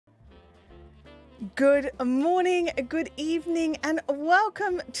Good morning, good evening, and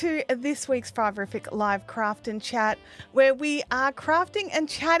welcome to this week's Fiverific Live Craft and Chat, where we are crafting and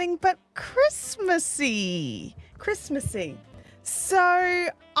chatting, but Christmassy. So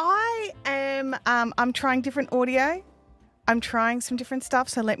I'm trying different audio. I'm trying some different stuff,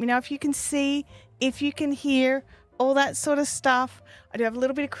 so let me know if you can see, if you can hear, all that sort of stuff. I do have a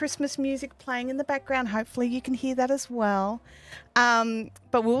little bit of Christmas music playing in the background. Hopefully you can hear that as well.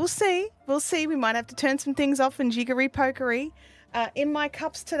 But we'll see. We might have to turn some things off and jiggery pokery. In my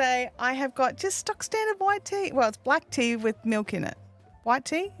cups today, I have got just stock standard white tea. Well, it's black tea with milk in it. White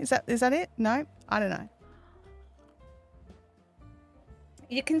tea? Is that it? No, I don't know.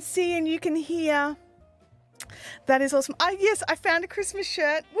 You can see and you can hear. That is awesome. Yes, I found a Christmas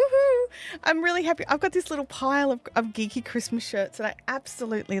shirt. Woohoo! I'm really happy. I've got this little pile of geeky Christmas shirts that I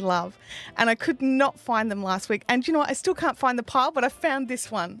absolutely love. And I could not find them last week. And you know what? I still can't find the pile, but I found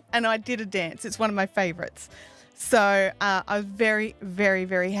this one and I did a dance. It's one of my favorites. So I was very, very,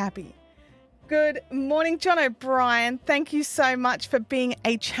 very happy. Good morning, John O'Brien. Thank you so much for being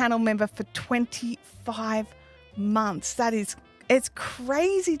a channel member for 25 months. It's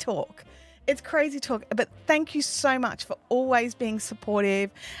crazy talk. It's crazy talk, but thank you so much for always being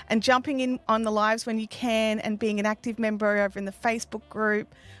supportive and jumping in on the lives when you can and being an active member over in the Facebook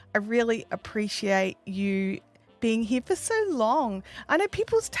group. I really appreciate you being here for so long. I know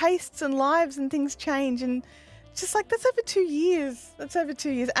people's tastes and lives and things change, and just like that's over 2 years.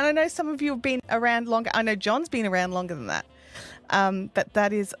 And I know some of you have been around longer. I know John's been around longer than that. But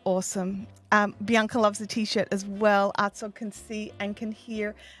that is awesome. Bianca loves the t-shirt as well. Artsog can see and can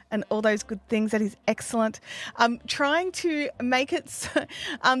hear and all those good things. That is excellent. Trying to make it so,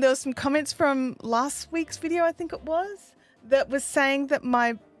 there was some comments from last week's video, I think it was, that was saying that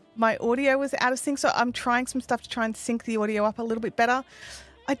my audio was out of sync. So I'm trying some stuff to try and sync the audio up a little bit better.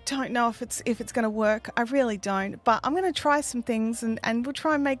 I don't know if it's going to work. I really don't. But I'm going to try some things and we'll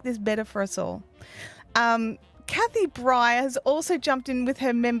try and make this better for us all. Kathy Breyer has also jumped in with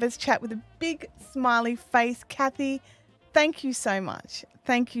her members chat with a big smiley face. Kathy, thank you so much.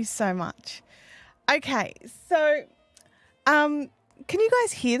 Thank you so much. Okay, so can you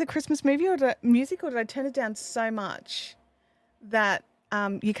guys hear the Christmas movie or music, or did I turn it down so much that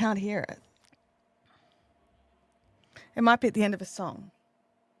you can't hear it? It might be at the end of a song.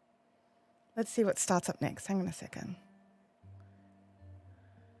 Let's see what starts up next. Hang on a second.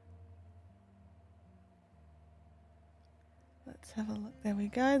 Let's have a look. There we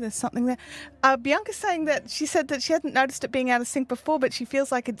go. There's something there. Bianca's saying that she said that she hadn't noticed it being out of sync before, but she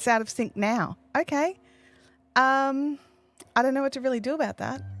feels like it's out of sync now. Okay. I don't know what to really do about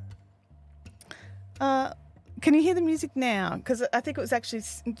that. Can you hear the music now? Because I think it was actually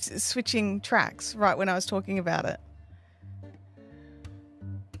switching tracks right when I was talking about it.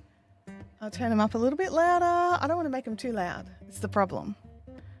 I'll turn them up a little bit louder. I don't want to make them too loud. It's the problem.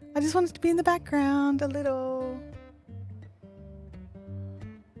 I just want it to be in the background a little.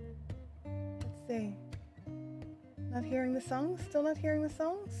 Let's see. Not hearing the songs? Still not hearing the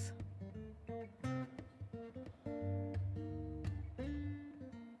songs?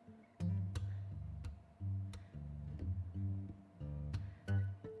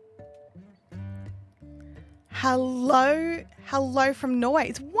 Hello from Norway.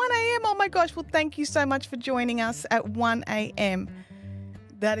 It's 1 a.m. Oh my gosh. Well, thank you so much for joining us at 1 a.m.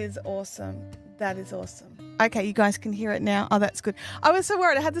 That is awesome. Okay, you guys can hear it now. Oh, that's good. I was so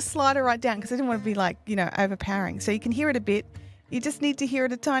worried. I had the slider right down because I didn't want to be overpowering. So you can hear it a bit. You just need to hear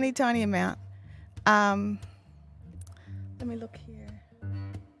it a tiny, tiny amount. Let me look here.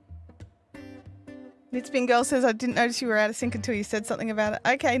 Knitspin Girl says, I didn't notice you were out of sync until you said something about it.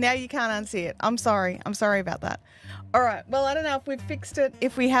 Okay, now you can't unsee it. I'm sorry about that. All right, well, I don't know if we've fixed it,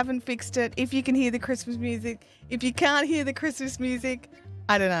 if we haven't fixed it, if you can hear the Christmas music. If you can't hear the Christmas music,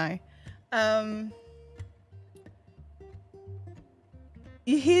 I don't know.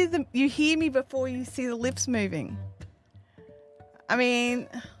 You hear me before you see the lips moving. I mean,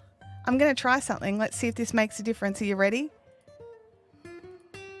 I'm going to try something. Let's see if this makes a difference. Are you ready?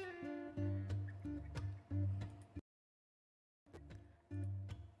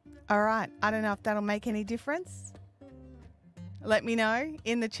 All right. I don't know if that'll make any difference. Let me know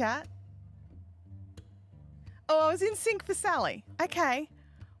in the chat. Oh, I was in sync for Sally. Okay.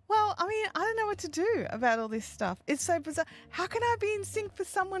 Well, I mean, I don't know what to do about all this stuff. It's so bizarre. How can I be in sync for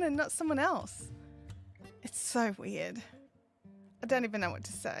someone and not someone else? It's so weird. I don't even know what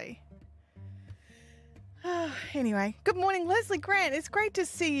to say. Anyway, good morning, Leslie Grant. It's great to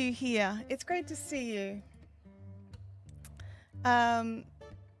see you here. It's great to see you. That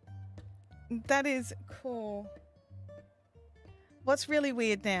is cool. What's really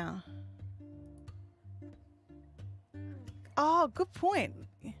weird now? Oh, good point.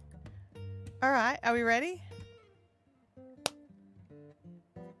 All right, are we ready?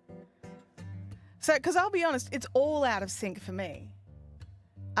 So, because I'll be honest, it's all out of sync for me.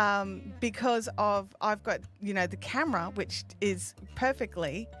 Because I've got, you know, the camera, which is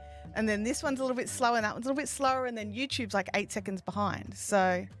perfectly, and then this one's a little bit slower, and that one's a little bit slower, and then YouTube's like 8 seconds behind.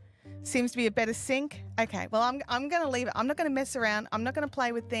 So, seems to be a better sync. Okay, well, I'm going to leave it. I'm not going to mess around. I'm not going to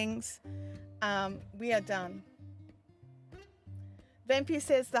play with things. We are done. Vampire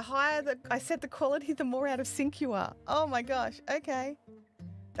says, the higher I set the quality, the more out of sync you are. Oh my gosh. Okay.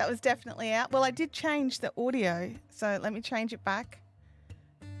 That was definitely out. Well, I did change the audio, so let me change it back.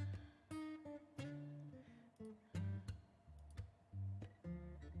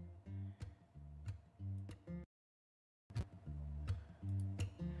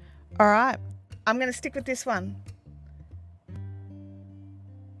 All right. I'm going to stick with this one.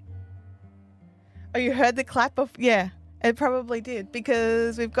 Oh, you heard the clap of... Yeah, it probably did,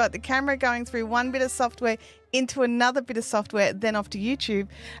 because we've got the camera going through one bit of software into another bit of software, then off to YouTube.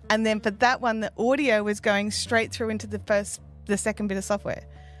 And then for that one, the audio was going straight through into the second bit of software.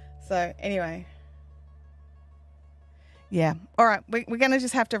 So anyway. Yeah. All right. We're going to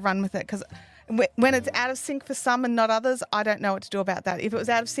just have to run with it, because when it's out of sync for some and not others, I don't know what to do about that. If it was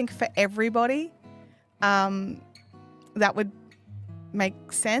out of sync for everybody, that would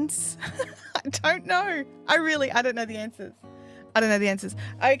make sense. I don't know. I don't know the answers. I don't know the answers.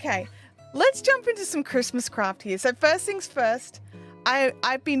 Okay, let's jump into some Christmas craft here. So first things first,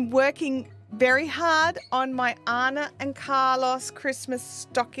 I've been working very hard on my Anna and Carlos Christmas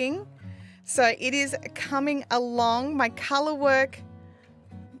stocking. So it is coming along. My color work,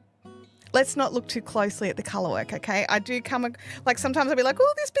 let's not look too closely at the color work, okay? I do like sometimes I'll be like,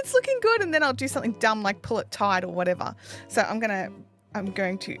 oh, this bit's looking good, and then I'll do something dumb like pull it tight or whatever. So I'm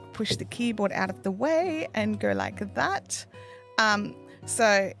going to push the keyboard out of the way and go like that.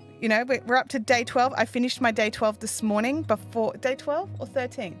 So, you know, we're up to day 12. I finished my day 12 this morning before day 12 or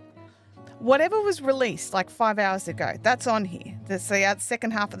 13. Whatever was released like 5 hours ago, that's on here. That's the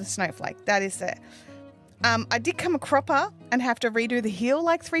second half of the snowflake. That is there. I did come a cropper and have to redo the heel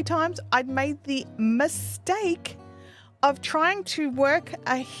like 3 times. I'd made the mistake of trying to work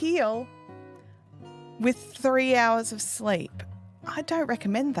a heel with 3 hours of sleep. I don't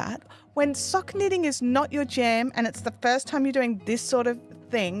recommend that. When sock knitting is not your jam and it's the first time you're doing this sort of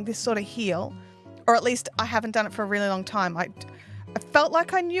thing, this sort of heel, or at least I haven't done it for a really long time. I felt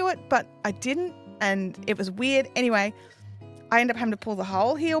like I knew it, but I didn't, and it was weird. Anyway, I ended up having to pull the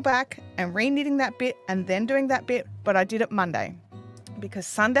whole heel back and re-knitting that bit and then doing that bit, but I did it Monday because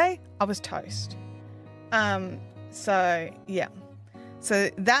Sunday I was toast. So yeah.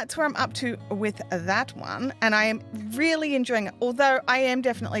 So that's where I'm up to with that one, and I am really enjoying it, although I am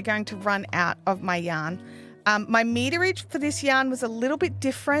definitely going to run out of my yarn. My meterage for this yarn was a little bit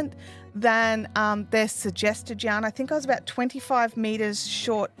different than their suggested yarn. I think I was about 25 meters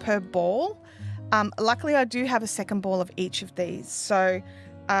short per ball. Luckily, I do have a second ball of each of these, so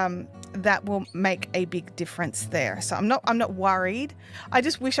that will make a big difference there. So I'm not worried. I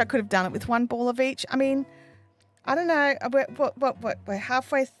just wish I could have done it with one ball of each. I mean, I don't know. We're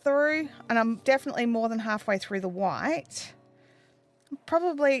halfway through, and I'm definitely more than halfway through the white.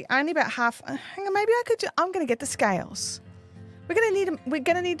 Probably only about half. Hang on, maybe I could. I'm going to get the scales. We're going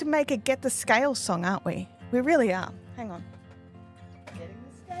to need to make a get the scales song, aren't we? We really are. Hang on. Getting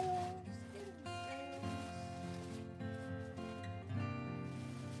the scales.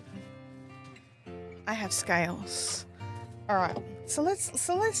 I have scales. All right. So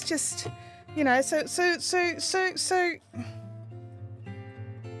let's just. You know, so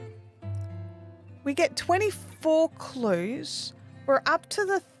we get 24 clues. We're up to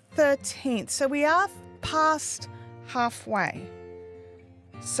the 13th, so we are past halfway.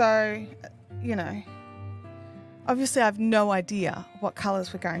 So, you know, obviously I have no idea what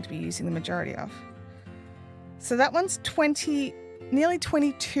colours we're going to be using the majority of. So that one's nearly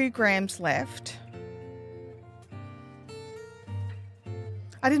 22 grams left.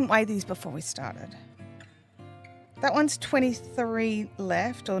 I didn't weigh these before we started. That one's 23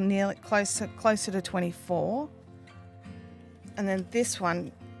 left, or nearly closer to 24. And then this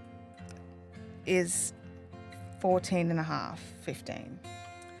one is 14 and a half, 15.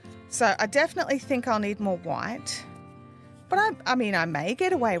 So I definitely think I'll need more white. But I mean, I may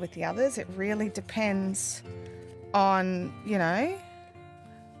get away with the others. It really depends on, you know,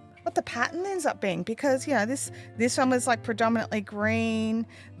 what the pattern ends up being, because, you know, this one was like predominantly green.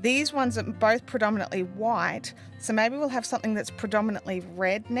 These ones are both predominantly white. So maybe we'll have something that's predominantly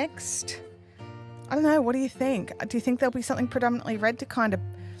red next. I don't know. What do you think? Do you think there'll be something predominantly red to kind of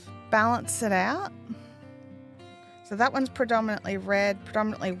balance it out? So that one's predominantly red,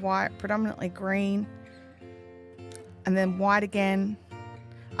 predominantly white, predominantly green, and then white again.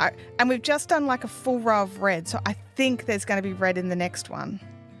 And we've just done like a full row of red, so I think there's going to be red in the next one,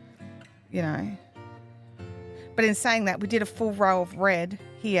 you know. But in saying that, we did a full row of red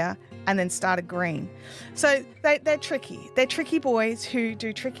here and then started green. So they're tricky. They're tricky boys who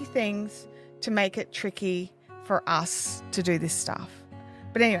do tricky things to make it tricky for us to do this stuff.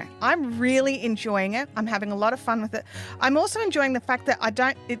 But anyway, I'm really enjoying it. I'm having a lot of fun with it. I'm also enjoying the fact that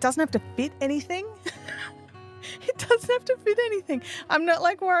it doesn't have to fit anything. It doesn't have to fit anything. I'm not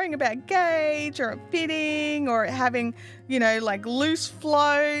like worrying about gauge or fitting or having, you know, like loose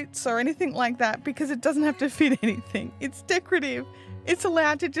floats or anything like that, because it doesn't have to fit anything. It's decorative. It's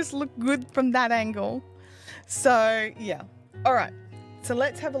allowed to just look good from that angle. So yeah. All right. So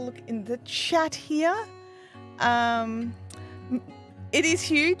let's have a look in the chat here. It is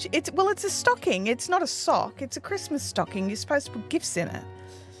huge. It's a stocking. It's not a sock. It's a Christmas stocking. You're supposed to put gifts in it.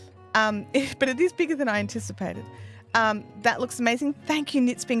 But it is bigger than I anticipated. That looks amazing. Thank you,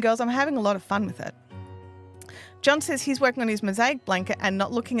 Knit Spin Girls. I'm having a lot of fun with it. John says he's working on his mosaic blanket and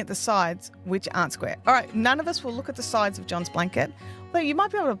not looking at the sides, which aren't square. All right, none of us will look at the sides of John's blanket, though you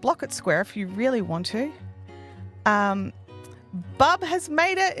might be able to block it square if you really want to. Bub has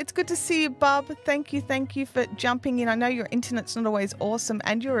made it. It's good to see you, Bub. Thank you for jumping in. I know your internet's not always awesome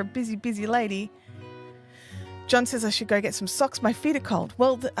and you're a busy, busy lady. John says I should go get some socks. My feet are cold.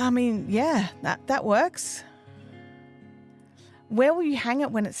 Well, I mean, yeah, that works. Where will you hang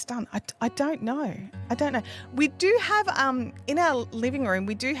it when it's done? I don't know. I don't know. We do have, in our living room,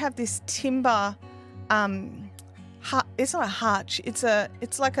 we do have this timber, it's not a hutch. It's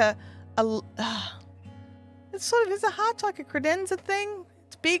like it sort of is a hutch, like a credenza thing.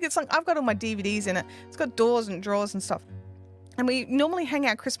 It's big. It's like, I've got all my DVDs in it. It's got doors and drawers and stuff. And we normally hang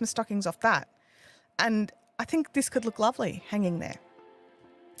our Christmas stockings off that. And I think this could look lovely hanging there.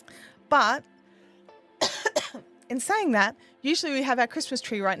 But in saying that, usually we have our Christmas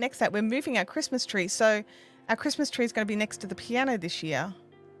tree right next to that. We're moving our Christmas tree. So our Christmas tree is going to be next to the piano this year.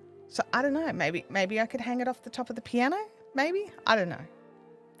 So I don't know. Maybe I could hang it off the top of the piano. Maybe. I don't know.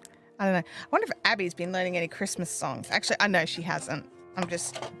 I wonder if Abby's been learning any Christmas songs. Actually, I know she hasn't. I'm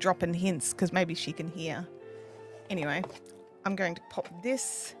just dropping hints because maybe she can hear. Anyway, I'm going to pop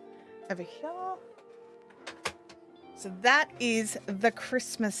this over here. So that is the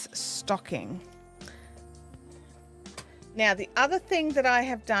Christmas stocking. Now, the other thing that I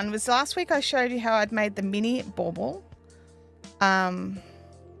have done was last week I showed you how I'd made the mini bauble.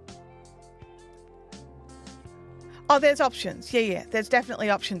 Oh, there's options. Yeah, there's definitely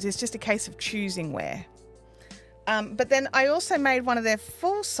options. It's just a case of choosing where. But then I also made one of their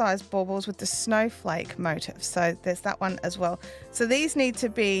full-size baubles with the snowflake motif. So there's that one as well. So these need to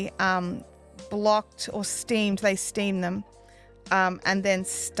be blocked or steamed. They steam them and then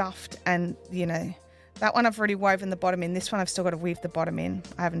stuffed, and you know, that one I've already woven the bottom in. This one I've still got to weave the bottom in.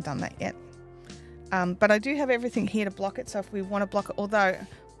 I haven't done that yet. But I do have everything here to block it. So if we want to block it, although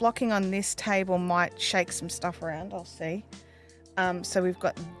blocking on this table might shake some stuff around, I'll see. So we've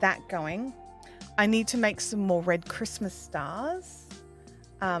got that going. I need to make some more red Christmas stars.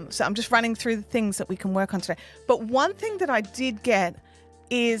 So I'm just running through the things that we can work on today. But one thing that I did get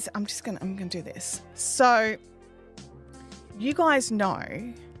is I'm gonna do this. So you guys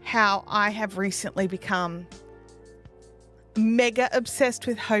know how I have recently become mega obsessed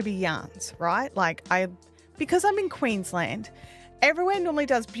with Hobie yarns, right? Like because I'm in Queensland, everywhere normally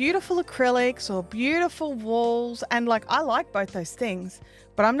does beautiful acrylics or beautiful wools, and like I like both those things,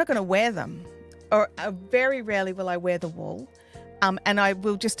 but I'm not going to wear them, or very rarely will I wear the wool, and I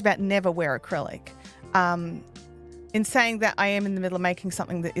will just about never wear acrylic. In saying that, I am in the middle of making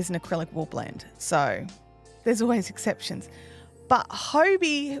something that is an acrylic wool blend, so there's always exceptions. But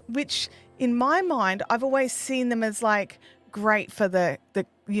Hobie, which in my mind I've always seen them as like great for the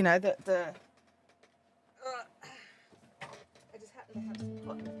you know the I just happen to have some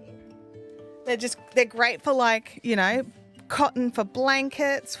cotton here. They're great for, like, you know, cotton for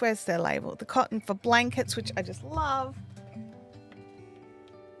blankets. Where's their label? The cotton for blankets, which I just love.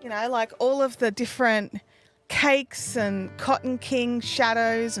 You know, like all of the different cakes and Cotton King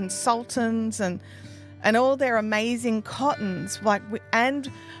shadows and sultans and all their amazing cottons, like, and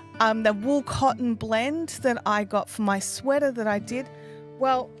the wool cotton blend that I got for my sweater that I did.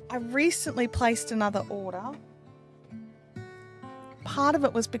 Well, I recently placed another order. Part of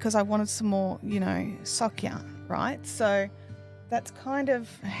it was because I wanted some more, you know, sock yarn, right? So that's kind of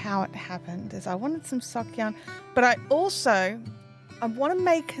how it happened, is I wanted some sock yarn, but I want to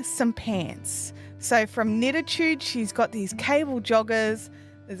make some pants. So from Knititude, she's got these cable joggers.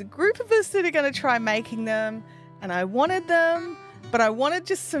 There's a group of us that are going to try making them. and I wanted them, but I wanted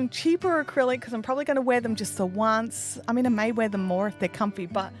just some cheaper acrylic because I'm probably going to wear them just the once. I mean, I may wear them more if they're comfy,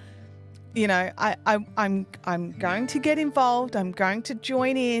 but you know, I'm going to get involved. I'm going to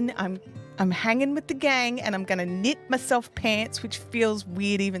join in. I'm hanging with the gang, and I'm going to knit myself pants, which feels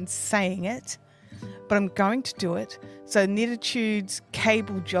weird even saying it, but I'm going to do it. So Knititudes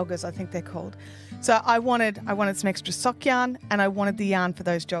cable joggers, I think they're called. So I wanted some extra sock yarn, and I wanted the yarn for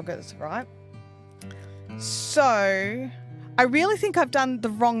those joggers, right? So I really think I've done the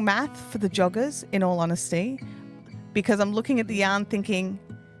wrong math for the joggers, in all honesty, because I'm looking at the yarn thinking,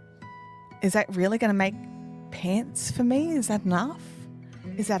 is that really going to make pants for me? Is that enough?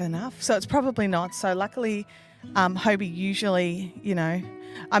 Is that enough? So it's probably not. So luckily, Hobie usually, you know,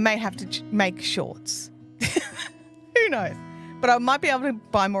 I may have to make shorts. Who knows? But I might be able to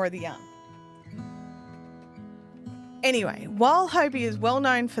buy more of the yarn. Anyway, while Hobie is well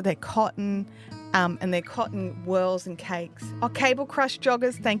known for their cotton and their cotton whirls and cakes. Oh, Cable Crush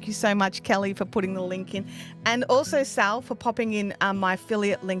joggers, thank you so much, Kelly, for putting the link in. And also Sal for popping in my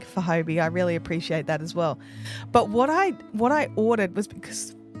affiliate link for Hobie. I really appreciate that as well. But what I ordered was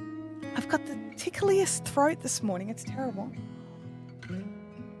because I've got the tickliest throat this morning. It's terrible.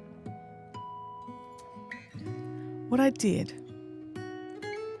 What I did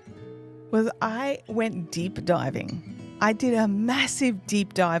was I went deep diving. I did a massive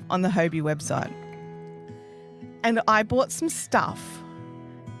deep dive on the Hobie website. And I bought some stuff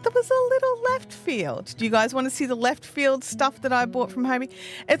that was a little left field. Do you guys want to see the left field stuff that I bought from Hobie?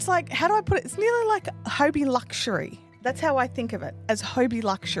 It's like, how do I put it? It's nearly like Hobie luxury. That's how I think of it, as Hobie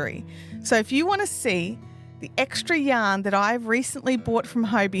luxury. So if you want to see the extra yarn that I've recently bought from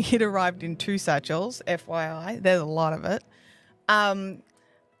Hobie, it arrived in 2 satchels, FYI. There's a lot of it. And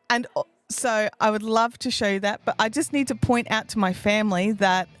so I would love to show you that, but I just need to point out to my family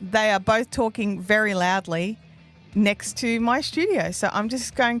that they are both talking very loudly next to my studio. So I'm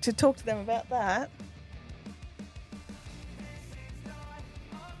just going to talk to them about that.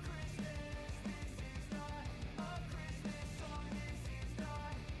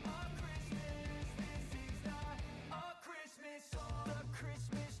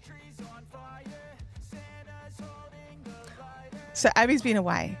 So Abby's been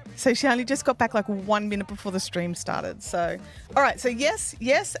away. So she only just got back like 1 minute before the stream started. So, all right. So yes,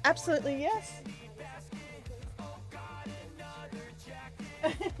 absolutely yes.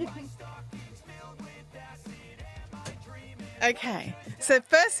 Okay. So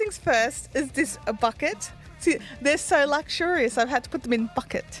first things first is this a bucket. See, they're so luxurious. I've had to put them in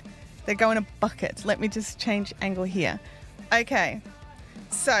bucket. They go in a bucket. Let me just change angle here. Okay.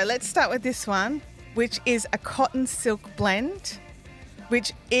 So let's start with this one, which is a cotton silk blend,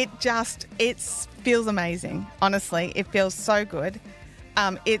 which it feels amazing. Honestly, it feels so good.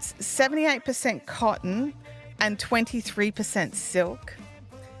 It's 78% cotton and 23% silk.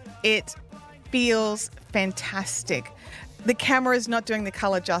 It feels fantastic. The camera is not doing the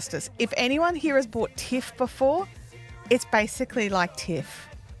color justice. If anyone here has bought Tiff before, it's basically like Tiff.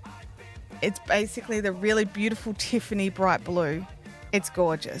 It's basically the really beautiful Tiffany bright blue. It's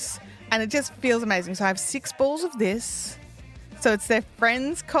gorgeous. And it just feels amazing. So I have 6 balls of this. So it's their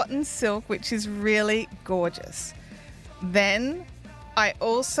Friends Cotton Silk, which is really gorgeous. Then I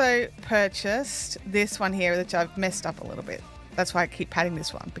also purchased this one here, which I've messed up a little bit. That's why I keep patting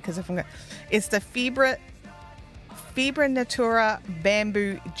this one, because it's the Fibra Natura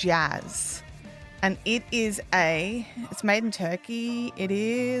Bamboo Jazz. And it's made in Turkey. It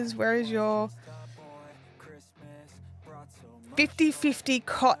is, where is your 50-50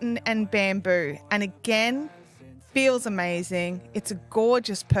 cotton and bamboo. And again, feels amazing. It's a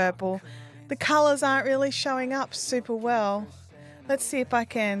gorgeous purple. The colors aren't really showing up super well. Let's see if I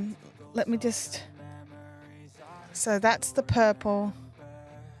can, so that's the purple.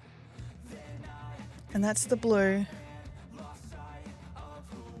 And that's the blue.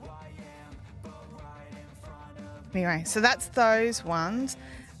 Anyway, so that's those ones.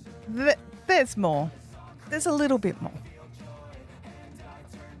 There's more. There's a little bit more.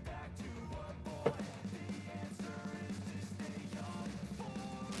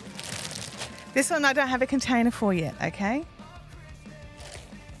 This one I don't have a container for yet, okay?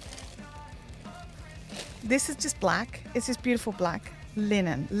 This is just black. It's this beautiful black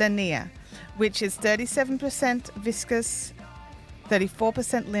linen, Lanier, which is 37% viscose,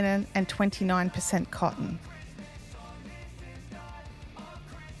 34% linen, and 29% cotton.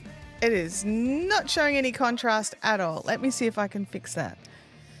 It is not showing any contrast at all. Let me see if I can fix that.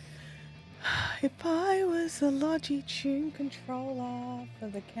 If I was a Logi Tune controller for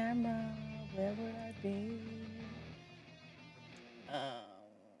the camera, where would I be?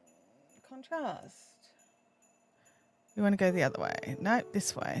 Contrast. You want to go the other way? No,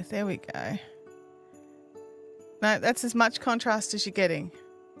 this way. There we go. No, that's as much contrast as you're getting.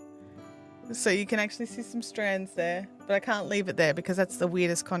 So you can actually see some strands there, but I can't leave it there because that's the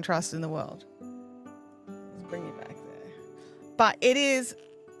weirdest contrast in the world. Let's bring you back there. But it's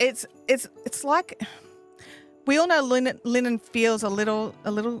like, we all know linen feels a little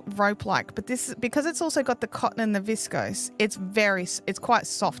rope-like, but this, because it's also got the cotton and the viscose, it's quite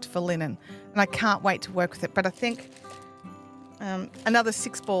soft for linen, and I can't wait to work with it. But I think another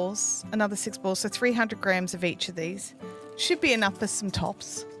six balls, so 300 grams of each of these should be enough for some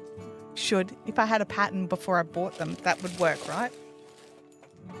tops. Should. If I had a pattern before I bought them, that would work, right?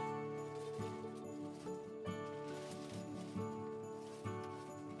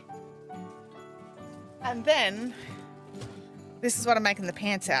 And then, this is what I'm making the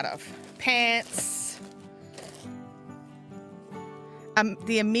pants out of. Pants.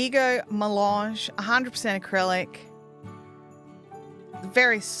 The Amigo Melange, 100% acrylic.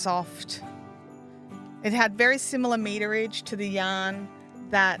 Very soft. It had very similar meterage to the yarn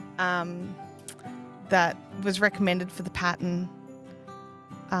that was recommended for the pattern.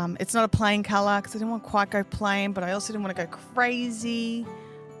 It's not a plain colour because I didn't want to quite go plain, but I also didn't want to go crazy.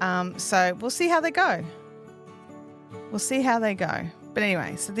 So we'll see how they go. We'll see how they go. But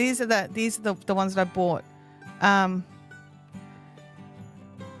anyway, so these are the ones that I bought.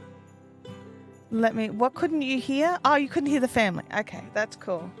 What couldn't you hear? Oh, you couldn't hear the family. Okay, that's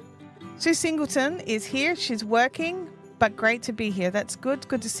cool. Sue Singleton is here. She's working, but great to be here. That's good.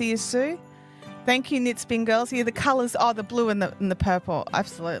 Good to see you, Sue. Thank you, Knit Spin Girls. Yeah, the colours, the blue and the purple.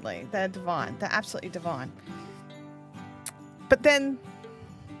 Absolutely. They're divine. They're absolutely divine. But then,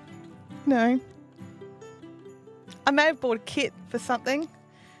 no. I may have bought a kit for something.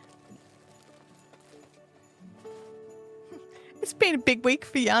 It's been a big week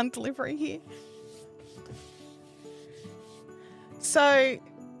for yarn delivery here. So,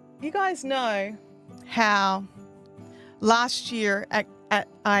 you guys know how last year I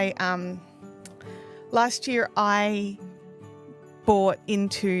bought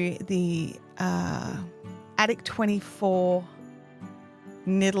into the Attic 24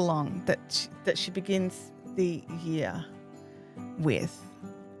 knit along that she begins the year with,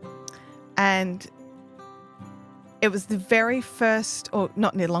 and it was the very first, or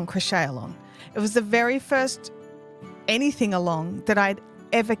not knit along, crochet along. It was the very first anything along that I'd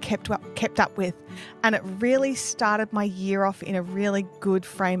ever kept up with, and it really started my year off in a really good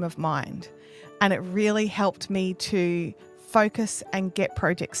frame of mind, and it really helped me to focus and get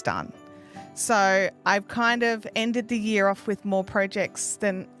projects done. So I've kind of ended the year off with more projects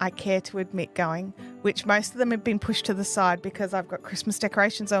than I care to admit going, which most of them have been pushed to the side because I've got Christmas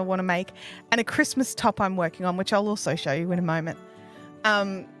decorations I want to make and a Christmas top I'm working on, which I'll also show you in a moment.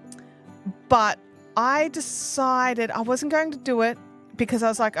 But I decided I wasn't going to do it because I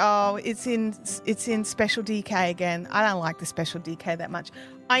was like, oh, it's in Special DK again. I don't like the Special DK that much.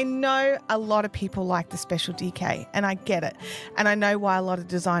 I know a lot of people like the Special DK, and I get it. And I know why a lot of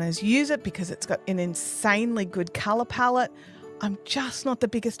designers use it because it's got an insanely good colour palette. I'm just not the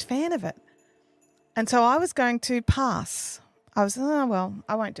biggest fan of it. And so I was going to pass. I was, oh, well,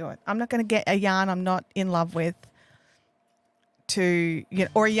 I won't do it. I'm not going to get a yarn I'm not in love with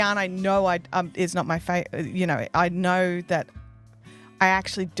or a yarn I know is not my favorite. I know that I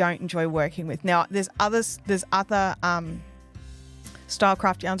actually don't enjoy working with. Now, there's other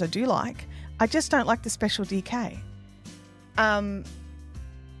Stylecraft yarns I do like. I just don't like the Special DK. But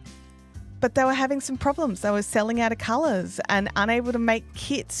they were having some problems. They were selling out of colours and unable to make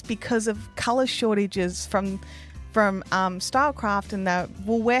kits because of colour shortages from Stylecraft, and the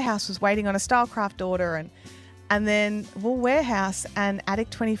Wool Warehouse was waiting on a Stylecraft order, and then Wool Warehouse and Attic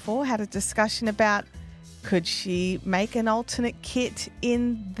 24 had a discussion about could she make an alternate kit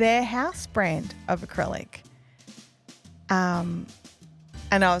in their house brand of acrylic. And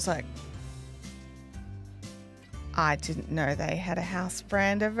I was like, I didn't know they had a house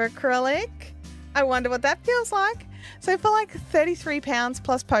brand of acrylic. I wonder what that feels like. So for like £33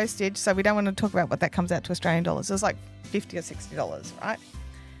 plus postage, so we don't want to talk about what that comes out to Australian dollars. It was like $50 or $60, right?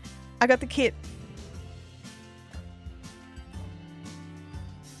 I got the kit.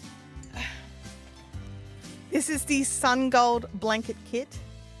 This is the Sun Gold blanket kit.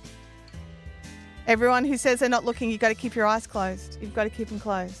 Everyone who says they're not looking, you've got to keep your eyes closed. You've got to keep them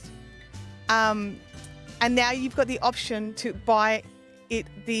closed. And now you've got the option to buy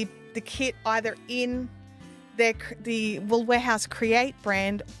the kit either in the Wool Warehouse Create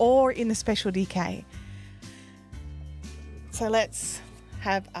brand or in the Special DK. So let's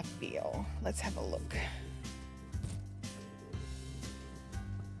have a feel. Let's have a look.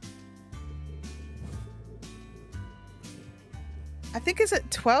 I think, is it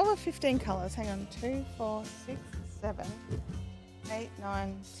 12 or 15 colors? Hang on. 2, 4, 6, 7, 8,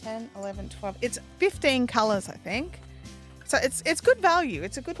 9, 10, 11, 12. It's 15 colors, I think. So it's good value.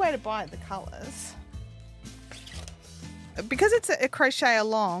 It's a good way to buy the colors. Because it's a crochet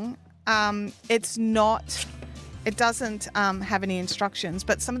along, it doesn't have any instructions,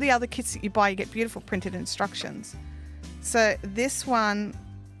 but some of the other kits that you buy, you get beautiful printed instructions. So this one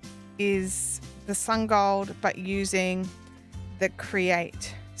is the Sun Gold, but using the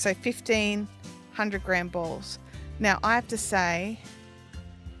Create. So 1,500 gram balls. Now I have to say,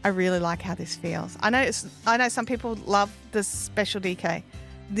 I really like how this feels. I know some people love the Special DK.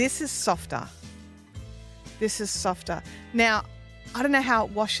 This is softer. This is softer. Now, I don't know how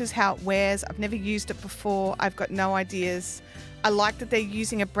it washes, how it wears. I've never used it before. I've got no ideas. I like that they're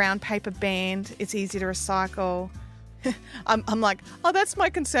using a brown paper band. It's easy to recycle. I'm like, oh, that's my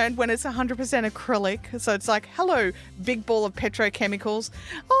concern when it's 100% acrylic. So it's like, hello, big ball of petrochemicals.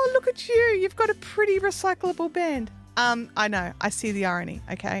 Oh, look at you. You've got a pretty recyclable band. I know. I see the irony.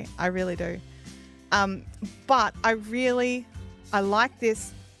 Okay. I really do. But I like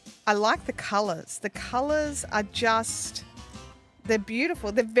this. I like the colors. The colors are just, they're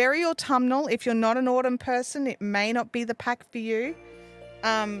beautiful. They're very autumnal. If you're not an autumn person, it may not be the pack for you.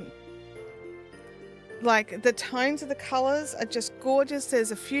 Like the tones of the colors are just gorgeous. There's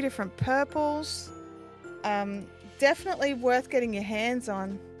a few different purples. Definitely worth getting your hands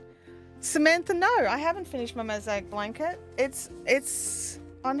on. Samantha, no, I haven't finished my mosaic blanket. It's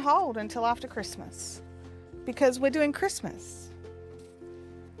on hold until after Christmas because we're doing Christmas.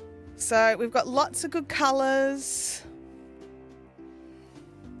 So we've got lots of good colors.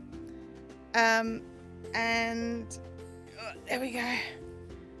 And there we go. And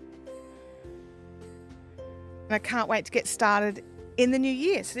I can't wait to get started in the new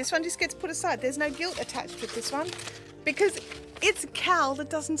year. So this one just gets put aside. There's no guilt attached with this one because it's a cowl that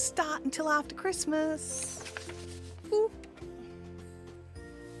doesn't start until after Christmas. Ooh.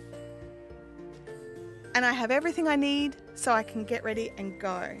 And I have everything I need so I can get ready and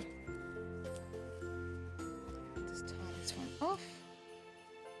go. Just tie this one off.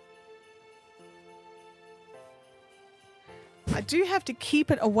 I do have to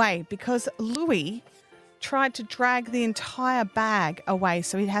keep it away because Louis tried to drag the entire bag away,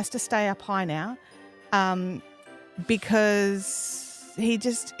 so he has to stay up high now. Because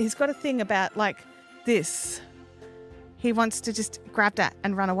he's got a thing about like this. He wants to just grab that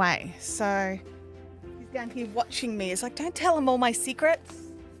and run away. So he's down here watching me. It's like, don't tell him all my secrets.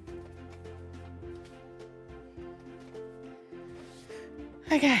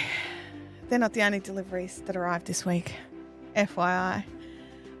 Okay. They're not the only deliveries that arrived this week. FYI.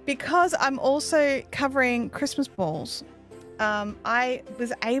 Because I'm also covering Christmas balls, I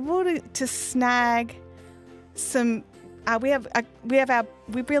was able to snag some. We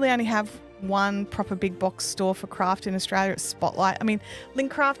really only have one proper big box store for craft in Australia. It's Spotlight. I mean,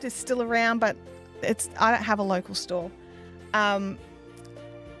 Linkcraft is still around, but I don't have a local store.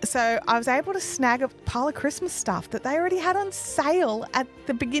 So I was able to snag a pile of Christmas stuff that they already had on sale at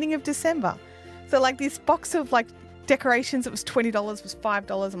the beginning of December. So like this box of like decorations that was $20 was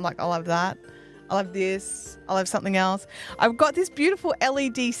 $5. I'm like, I'll have that. I'll have this. I'll have something else. I've got this beautiful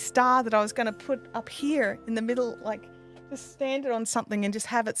LED star that I was going to put up here in the middle, like just stand it on something and just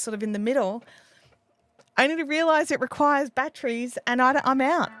have it sort of in the middle. Only to realise it requires batteries and I'm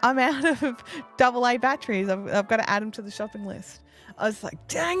out. I'm out of AA batteries. I've got to add them to the shopping list. I was like,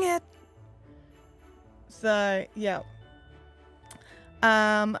 dang it. So, yeah.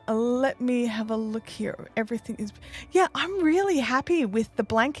 Let me have a look here. Everything is, yeah, I'm really happy with the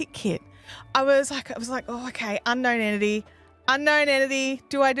blanket kit. I was like, oh, okay, unknown entity.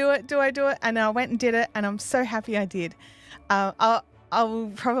 Do I do it? And I went and did it, and I'm so happy I did.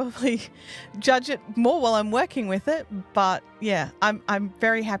 I'll probably judge it more while I'm working with it, but yeah, I'm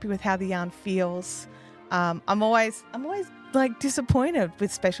very happy with how the yarn feels. I'm always like disappointed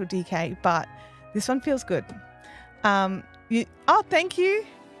with Special DK, but this one feels good.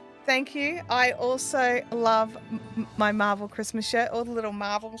 Thank you. I also love my Marvel Christmas shirt. All the little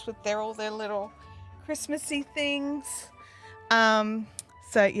Marvels with all their little Christmassy things.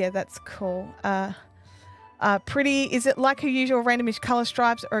 So yeah, that's cool. Pretty. Is it like her usual randomish color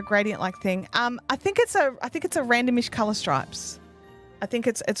stripes or a gradient like thing? I think it's a randomish color stripes. I think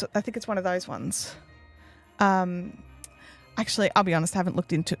it's one of those ones. Actually, I'll be honest, I haven't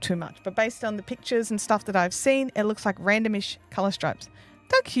looked into it too much, but based on the pictures and stuff that I've seen, it looks like randomish color stripes.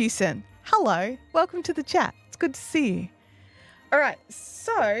 Doug Hewson, hello, welcome to the chat. It's good to see you. All right,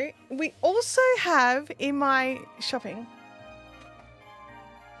 so we also have in my shopping,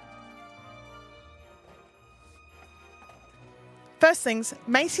 First things,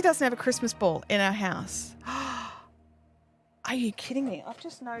 Macy doesn't have a Christmas ball in our house. Are you kidding me? I've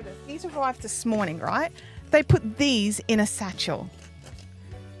just noticed. These arrived this morning, right? They put these in a satchel.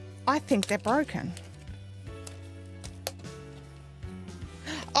 I think they're broken.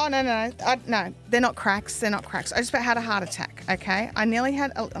 Oh, no, no, they're not cracks. They're not cracks. I just about had a heart attack, okay? I nearly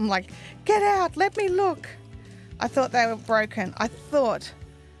had, I'm like, get out, let me look. I thought they were broken. I thought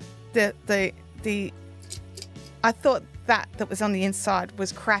that I thought that was on the inside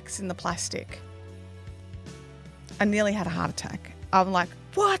was cracks in the plastic. I nearly had a heart attack. I'm like,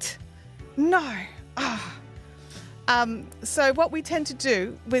 what? No. Ah. So what we tend to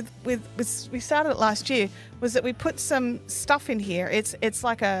do with we started it last year was that we put some stuff in here. It's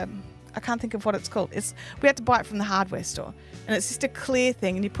like I can't think of what it's called. We had to buy it from the hardware store, and it's just a clear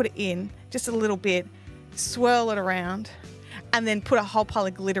thing, and you put it in just a little bit, swirl it around, and then put a whole pile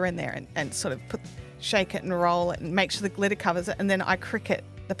of glitter in there and sort of shake it and roll it and make sure the glitter covers it, and then I cricket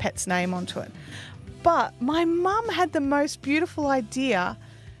the pet's name onto it. But my mum had the most beautiful idea,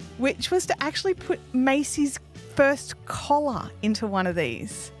 which was to actually put Macy's first collar into one of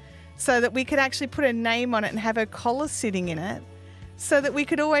these so that we could actually put her name on it and have her collar sitting in it so that we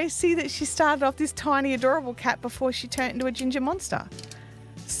could always see that she started off this tiny adorable cat before she turned into a ginger monster.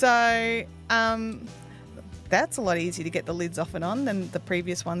 So that's a lot easier to get the lids off and on than the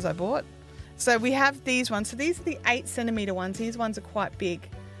previous ones I bought. So we have these ones. So these are the 8cm ones. These ones are quite big.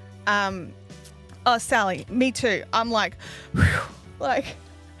 Oh, Sally, me too. I'm like, whew, like,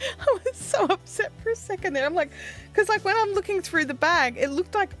 I was so upset for a second there. I'm like, because like when I'm looking through the bag, it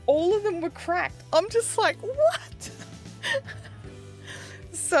looked like all of them were cracked. I'm just like, what?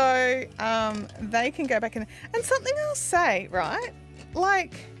 So they can go back in. And something I'll say, right?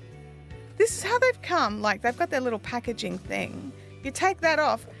 Like, this is how they've come. Like, they've got their little packaging thing. You take that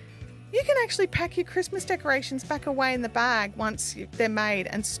off. You can actually pack your Christmas decorations back away in the bag once they're made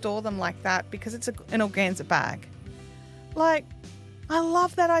and store them like that because it's an organza bag. Like, I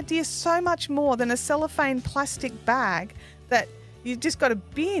love that idea so much more than a cellophane plastic bag that you just got to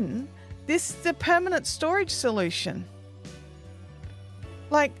bin. This is the permanent storage solution.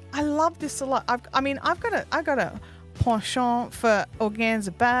 Like, I love this a lot. I've got a penchant for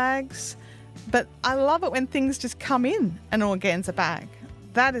organza bags, but I love it when things just come in an organza bag.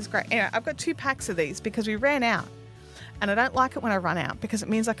 That is great. Anyway, I've got 2 packs of these because we ran out. And I don't like it when I run out because it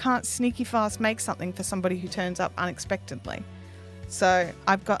means I can't sneaky fast make something for somebody who turns up unexpectedly. So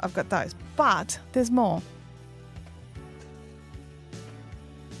I've got those. But there's more.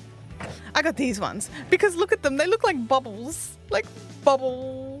 I got these ones because look at them. They look like bubbles. Like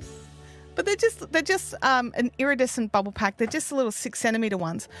bubbles. But they're just an iridescent bubble pack. They're just the little 6cm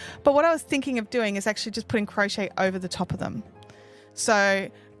ones. But what I was thinking of doing is actually just putting crochet over the top of them. So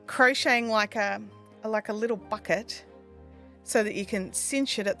crocheting like a little bucket so that you can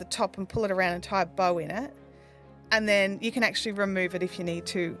cinch it at the top and pull it around and tie a bow in it. And then you can actually remove it if you need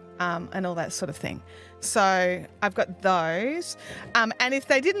to and all that sort of thing. So I've got those. And if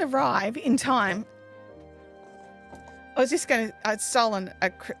they didn't arrive in time, I'd stolen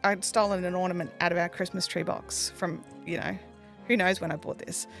an ornament out of our Christmas tree box from, who knows when I bought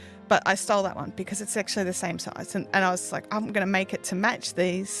this. But I stole that one because it's actually the same size. And I was like, I'm going to make it to match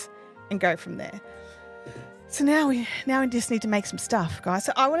these and go from there. So now we just need to make some stuff, guys.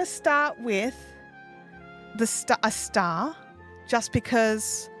 So I want to start with a star just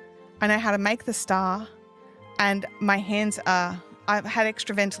because I know how to make the star and my hands I've had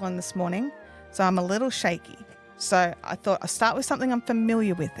extra Ventolin this morning, so I'm a little shaky. So I thought I'll start with something I'm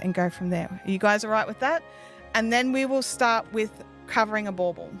familiar with and go from there. Are you guys all right with that? And then we will start with covering a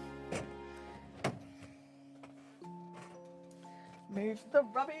bauble. Move the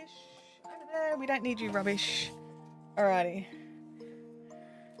rubbish over there. We don't need you rubbish. Alrighty.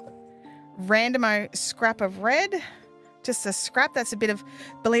 Randomo scrap of red. Just a scrap. That's a bit of,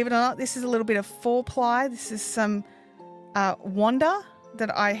 believe it or not, this is a little bit of 4-ply. This is some Wanda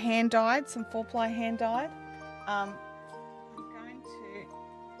that I hand dyed, some 4-ply hand dyed. I'm going to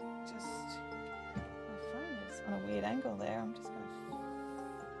just, my phone is on a weird angle there. I'm just going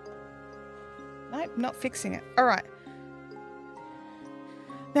to, nope, not fixing it. All right.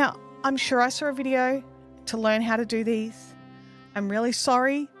 Now, I'm sure I saw a video to learn how to do these. I'm really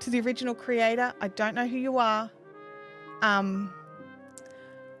sorry to the original creator. I don't know who you are.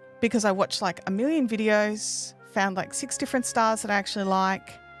 Because I watched like a million videos, found like 6 different stars that I actually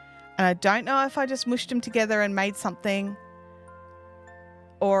like. And I don't know if I just mushed them together and made something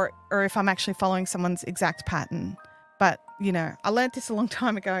or if I'm actually following someone's exact pattern. But, I learned this a long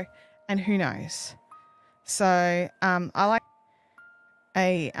time ago and who knows. So I like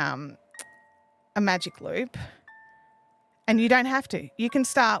a magic loop. And you don't have to. You can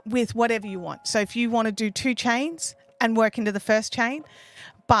start with whatever you want. So if you want to do 2 chains and work into the first chain,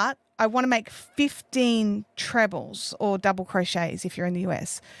 but I want to make 15 trebles or double crochets if you're in the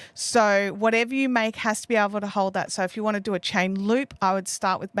US. So whatever you make has to be able to hold that. So if you want to do a chain loop, I would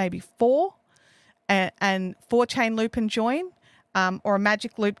start with maybe 4 and 4 chain loop and join, or a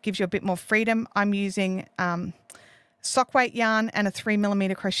magic loop gives you a bit more freedom. I'm using sock weight yarn and a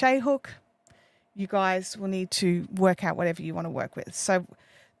 3mm crochet hook. You guys will need to work out whatever you want to work with. So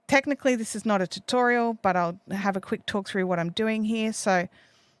technically this is not a tutorial, but I'll have a quick talk through what I'm doing here. So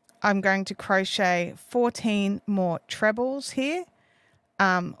I'm going to crochet 14 more trebles here,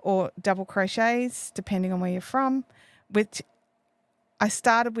 or double crochets, depending on where you're from. I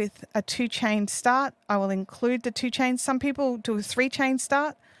started with a 2 chain start. I will include the 2 chains. Some people do a 3 chain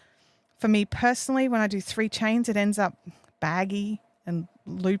start. For me personally, when I do 3 chains, it ends up baggy and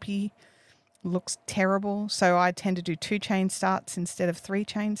loopy. Looks terrible. So I tend to do 2 chain starts instead of 3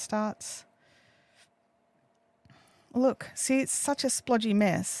 chain starts. Look, see, it's such a splodgy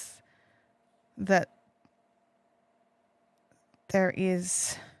mess that there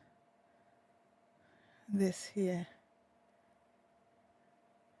is this here.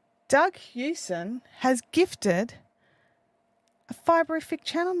 Doug Hewson has gifted a Fiberific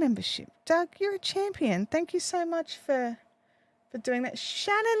channel membership. Doug, you're a champion. Thank you so much for doing that.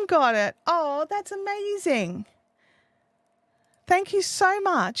 Shannon got it. Oh, that's amazing. Thank you so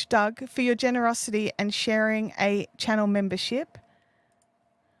much, Doug, for your generosity and sharing a channel membership.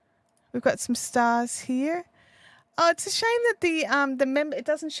 We've got some stars here. Oh, it's a shame that the member, it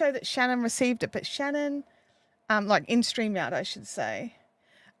doesn't show that Shannon received it, but Shannon, like in StreamYard, I should say.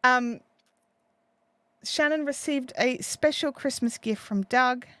 Shannon received a special Christmas gift from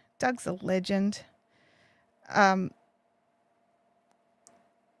Doug. Doug's a legend.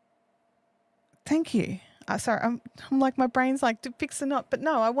 Thank you. Sorry, I'm like, my brain's like to fix the knot, but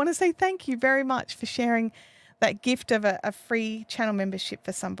no, I want to say thank you very much for sharing that gift of a free channel membership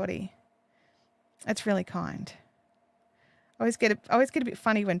for somebody. That's really kind. I always get a bit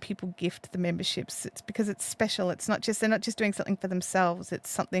funny when people gift the memberships. It's because it's special. It's not just, they're not just doing something for themselves. It's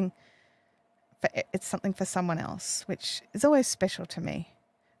something for someone else, which is always special to me.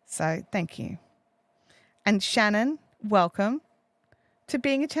 So thank you. And Shannon, welcome to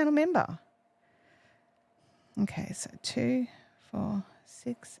being a channel member. Okay, so 2, 4,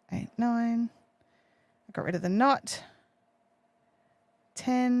 6, 8, 9. I got rid of the knot.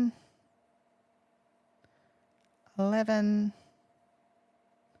 10, 11,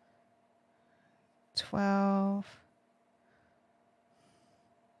 12,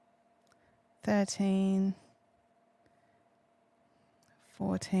 13,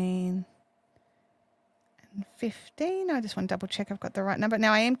 14, and 15. I just want to double check I've got the right number.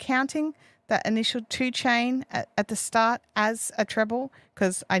 Now I am counting that initial 2 chain at the start as a treble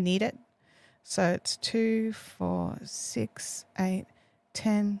because I need it. So it's 2, 4, 6, 8,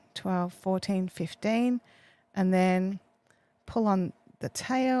 10, 12, 14, 15. And then pull on the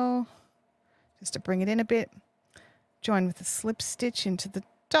tail just to bring it in a bit. Join with a slip stitch into the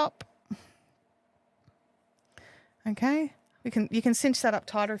top. Okay, you can cinch that up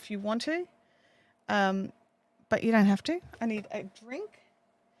tighter if you want to, but you don't have to. I need a drink.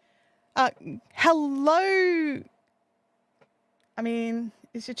 Hello. I mean,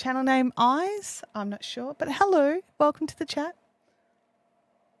 is your channel name Eyes? I'm not sure, but hello. Welcome to the chat.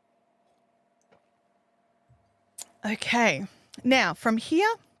 Okay, now from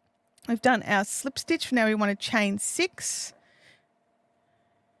here, we've done our slip stitch. Now we want to chain 6.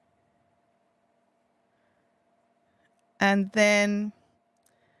 And then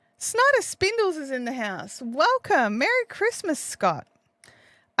Snyder Spindles is in the house. Welcome. Merry Christmas, Scott.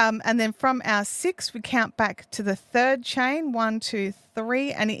 And then from our 6, we count back to the 3rd chain. 1, 2,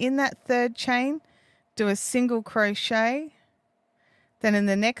 3. And in that 3rd chain, do a single crochet. Then in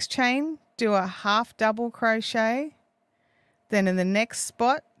the next chain, do a half double crochet. Then in the next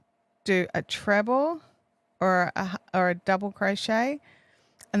spot, do a treble or a double crochet.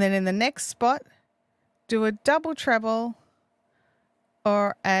 And then in the next spot, do a double treble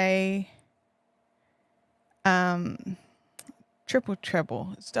or a triple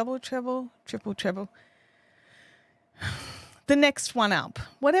treble. It's double treble, triple treble. The next one up,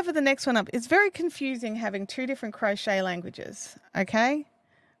 whatever the next one up. It's very confusing having 2 different crochet languages. Okay,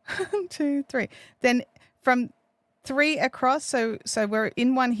 1, 2, 3. Then from 3 across, so we're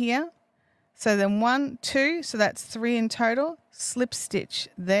in one here. So then 1, 2, so that's 3 in total. Slip stitch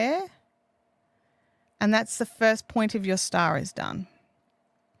there. And that's the first point of your star is done.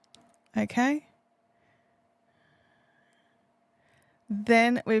 Okay.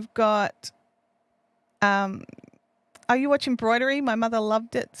 Then we've got, Are you watching embroidery? My mother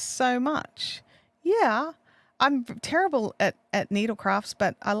loved it so much. Yeah, I'm terrible at needle crafts,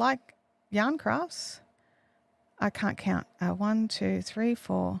 but I like yarn crafts. I can't count. 1, 2, 3,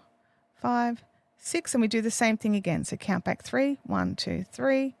 4, 5, 6, and we do the same thing again. So count back 3, 1, 2,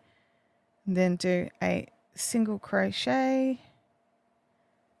 3, and then do a single crochet,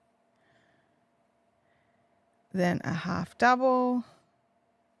 then a half double,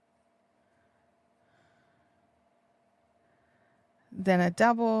 then a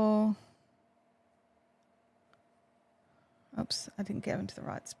double. Oops, I didn't get into the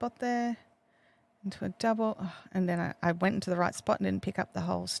right spot there. Into a double, and then I went into the right spot and didn't pick up the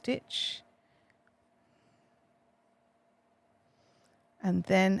whole stitch. And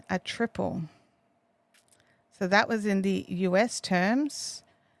then a triple. So that was in the US terms: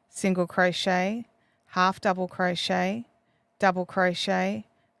 single crochet, half double crochet, double crochet,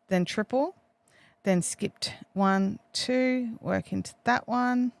 then triple, then skipped 1, 2, work into that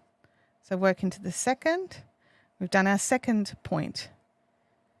one. So work into the second. We've done our second point.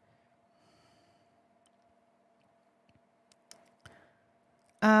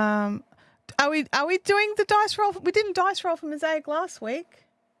 Are we doing the dice roll? We didn't dice roll for Mosaic last week.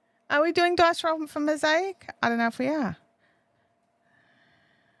 Are we doing dice roll for Mosaic? I don't know if we are.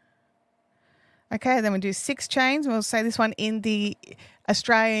 Okay, then we do 6 chains. We'll say this one in the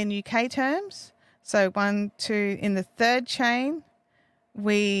Australian UK terms. So 1, 2, in the third chain,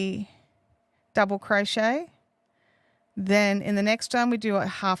 we double crochet. Then in the next one, we do a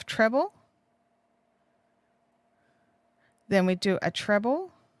half treble. Then we do a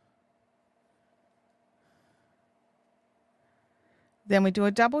treble. Then we do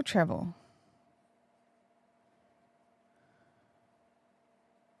a double treble.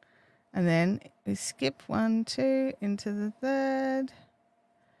 And then we skip 1, 2 into the third.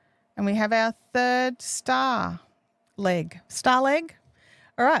 And we have our third star leg. Star leg?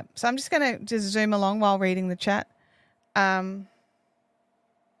 All right, so I'm just going to just zoom along while reading the chat. Yeah,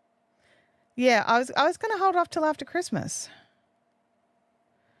 I was going to hold off till after Christmas.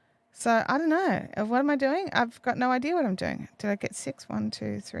 So I don't know. What am I doing? I've got no idea what I'm doing. Did I get 6? 1,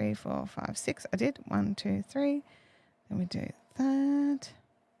 2, 3, 4, 5, 6. I did. 1, 2, 3. Then we do that.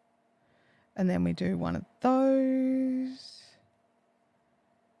 And then we do one of those.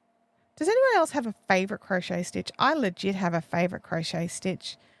 Does anyone else have a favorite crochet stitch? I legit have a favorite crochet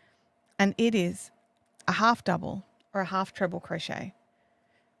stitch. And it is a half double or a half treble crochet.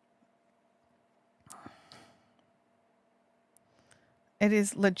 It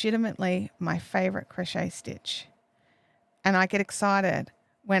is legitimately my favorite crochet stitch. And I get excited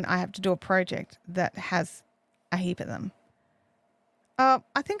when I have to do a project that has a heap of them.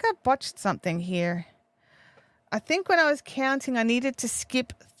 I think I botched something here. I think when I was counting, I needed to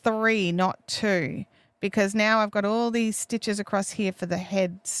skip 3, not 2, because now I've got all these stitches across here for the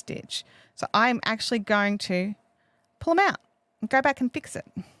head stitch. So I'm actually going to pull them out and go back and fix it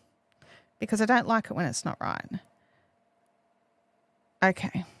because I don't like it when it's not right.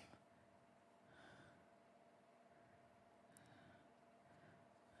 Okay.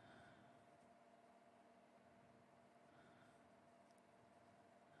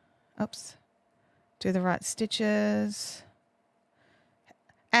 Oops. Do the right stitches.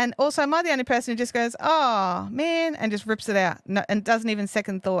 And also, am I the only person who just goes, oh, man, and just rips it out and doesn't even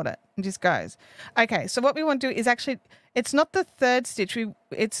second thought it and just goes. Okay, so what we want to do is actually, it's not the third stitch.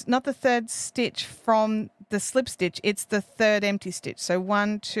 It's not the third stitch from the slip stitch. It's the third empty stitch. So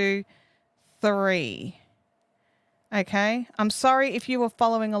 1, 2, 3. Okay, I'm sorry if you were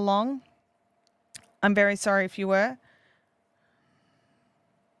following along. I'm very sorry if you were.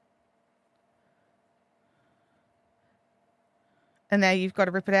 And now you've got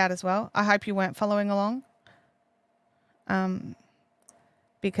to rip it out as well. I hope you weren't following along.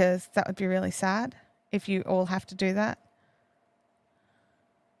 Because that would be really sad if you all have to do that.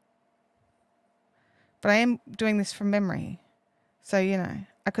 But I am doing this from memory. So, you know,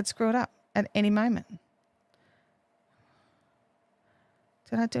 I could screw it up at any moment.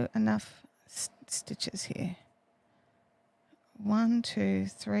 Did I do enough stitches here? 1, 2,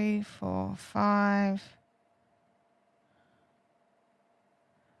 3, 4, 5.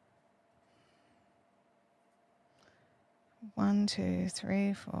 1, 2,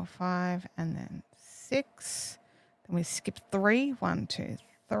 3, 4, 5, and then 6. Then we skip 3. 1, 2,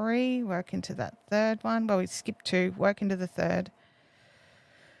 3. Work into that third one. Well, we skip 2. Work into the third.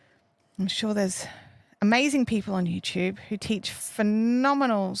 I'm sure there's amazing people on YouTube who teach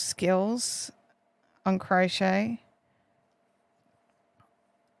phenomenal skills on crochet.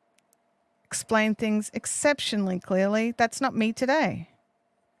 Explain things exceptionally clearly. That's not me today.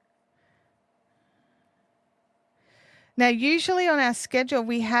 Now, usually on our schedule,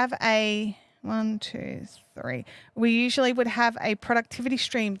 we have a 1, 2, 3. We usually would have a productivity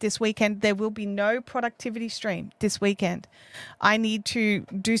stream this weekend. There will be no productivity stream this weekend. I need to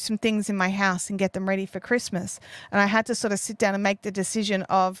do some things in my house and get them ready for Christmas. And I had to sort of sit down and make the decision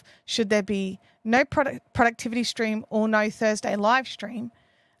of should there be no productivity stream or no Thursday live stream.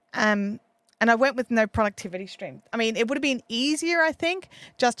 And I went with no productivity stream. I mean, it would have been easier, I think,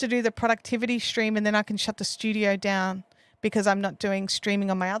 just to do the productivity stream and then I can shut the studio down because I'm not doing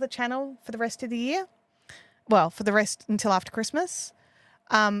streaming on my other channel for the rest of the year. Well, for the rest until after Christmas.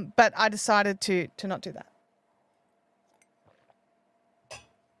 But I decided to not do that.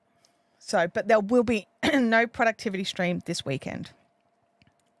 So, but there will be no productivity stream this weekend.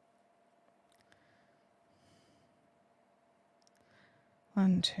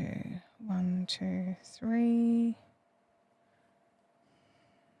 One, two, three.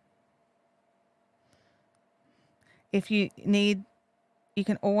 If you need, you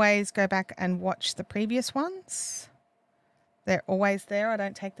can always go back and watch the previous ones. They're always there. I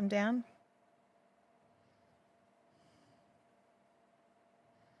don't take them down.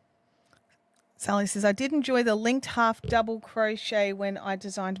 Sally says, I did enjoy the linked half double crochet when I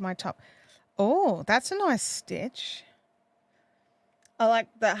designed my top. Oh, that's a nice stitch. I like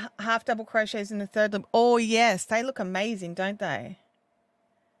the half double crochets in the third loop. Oh, yes. They look amazing, don't they?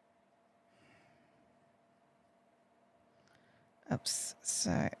 Oops.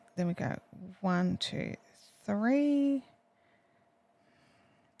 So then we go 1, 2, 3.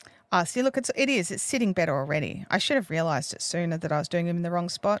 Ah, see, look, it is. It's sitting better already. I should have realized it sooner that I was doing them in the wrong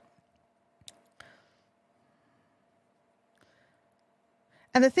spot.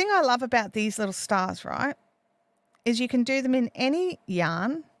 And the thing I love about these little stars, right, is you can do them in any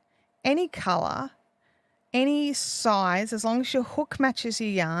yarn, any color, any size, as long as your hook matches your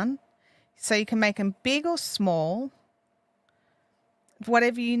yarn. So you can make them big or small,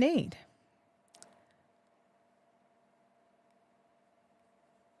 whatever you need.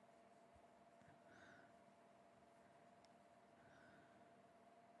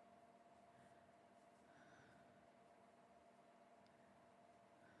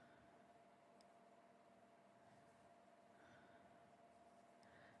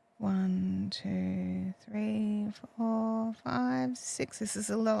 One, 2, 3, 4, 5, 6. This is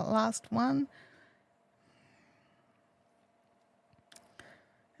the last one.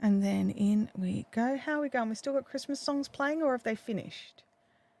 And then in we go. How are we going? We still got Christmas songs playing, or have they finished?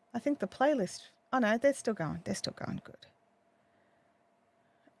 I think the playlist. Oh no, they're still going. They're still going. Good.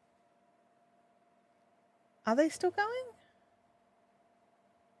 Are they still going?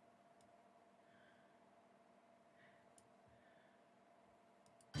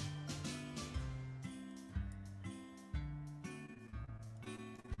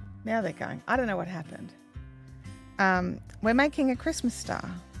 Now they're going. I don't know what happened. We're making a Christmas star.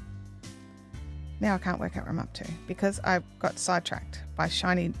 Now I can't work out where I'm up to because I got sidetracked by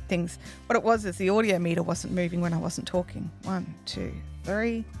shiny things. What it was is the audio meter wasn't moving when I wasn't talking. 1, 2,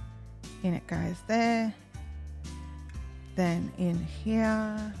 3. In it goes there. Then in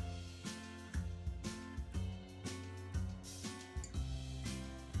here.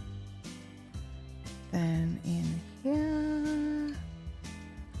 Then in here.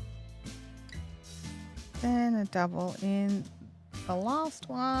 Then a double in the last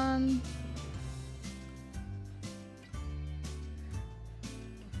one.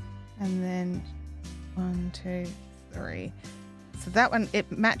 And then 1, 2, 3. So that one,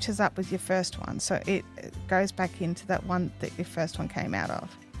 it matches up with your first one. So it goes back into that one that your first one came out of.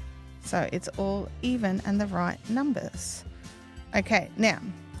 So it's all even and the right numbers. Okay, now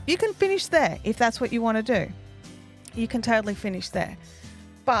you can finish there if that's what you want to do. You can totally finish there.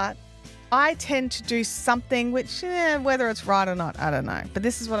 But I tend to do something which, whether it's right or not, I don't know. But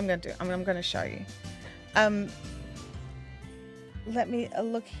this is what I'm going to do. I'm going to show you. Let me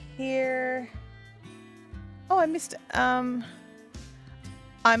look here. Oh, I missed. I'm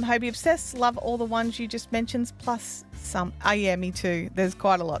Hobie obsessed. Love all the ones you just mentioned, plus some. Oh yeah, me too. There's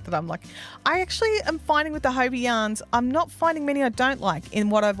quite a lot that I'm like. I actually am finding with the Hobie yarns, I'm not finding many I don't like in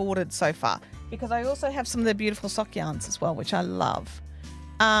what I've ordered so far, because I also have some of the beautiful sock yarns as well, which I love.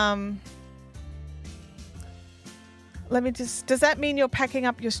 Let me just, does that mean you're packing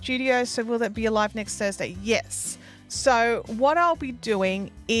up your studio? So will that be alive next Thursday? Yes. So what I'll be doing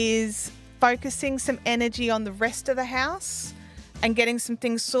is focusing some energy on the rest of the house and getting some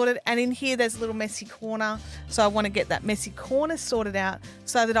things sorted. And in here, there's a little messy corner. So I want to get that messy corner sorted out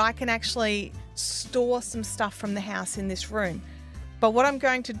so that I can actually store some stuff from the house in this room. But what I'm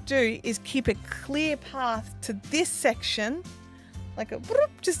going to do is keep a clear path to this section, like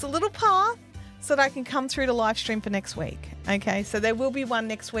just a little path, so that I can come through to live stream for next week. Okay, so there will be one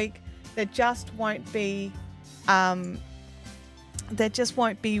next week. There just won't be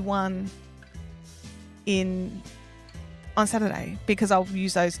one on Saturday, because I'll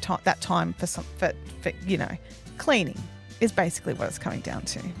use that time for you know, cleaning is basically what it's coming down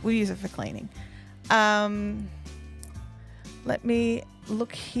to. We'll use it for cleaning. Let me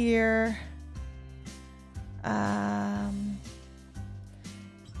look here. Can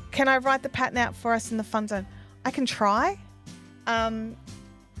I write the pattern out for us in the fun zone? I can try. I'll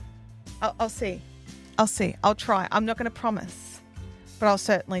see. I'll try. I'm not going to promise, but I'll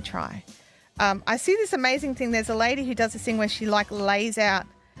certainly try. I see this amazing thing. There's a lady who does this thing where she like lays out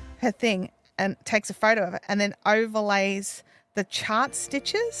her thing and takes a photo of it and then overlays the chart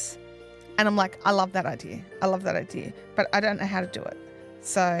stitches. And I'm like, I love that idea. But I don't know how to do it.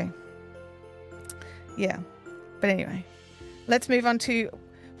 So yeah. But anyway, let's move on to,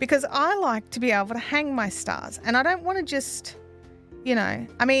 because I like to be able to hang my stars, and I don't want to just, you know,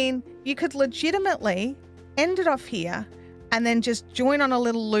 I mean, you could legitimately end it off here and then just join on a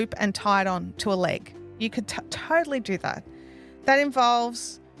little loop and tie it on to a leg. You could totally do that. That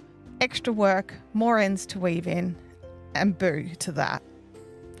involves extra work, more ends to weave in, and boo to that.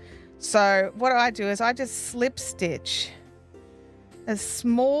 So what I do is I just slip stitch as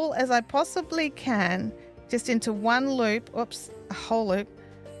small as I possibly can, just into one loop, oops, a whole loop,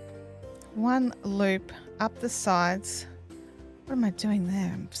 one loop up the sides. What am I doing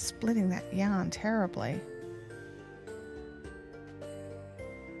there? I'm splitting that yarn terribly.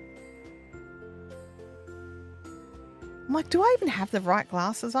 I'm like, do I even have the right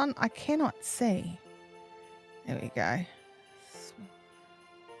glasses on? I cannot see. There we go.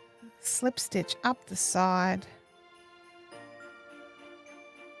 Slip stitch up the side.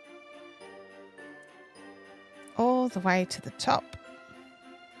 All the way to the top.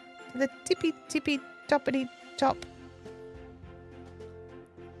 To the tippy tippy toppity top.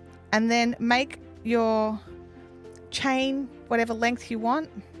 And then make your chain whatever length you want.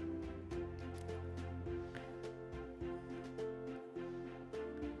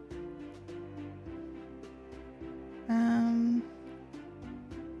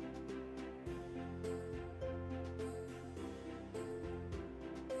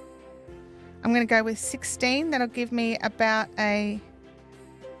 I'm going to go with 16. That'll give me about a...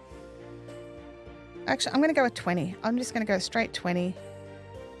 Actually, I'm going to go with 20. I'm just going to go straight 20.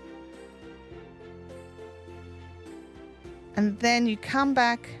 And then you come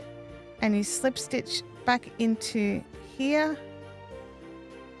back and you slip stitch back into here.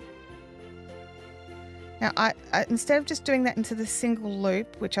 Now, I instead of just doing that into the single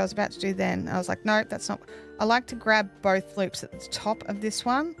loop, which I was about to do then, I was like, nope, that's not... I like to grab both loops at the top of this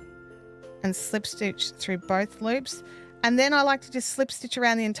one and slip stitch through both loops. And then I like to just slip stitch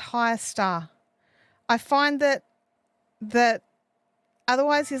around the entire star. I find that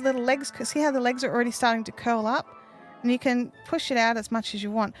otherwise his little legs, because see how the legs are already starting to curl up, and you can push it out as much as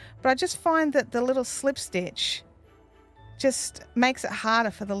you want. But I just find that the little slip stitch just makes it harder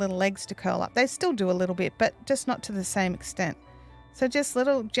for the little legs to curl up. They still do a little bit, but just not to the same extent. So just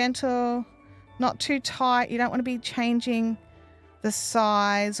little gentle, not too tight. You don't want to be changing the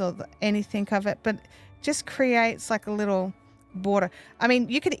size or anything of it, but just creates like a little border. I mean,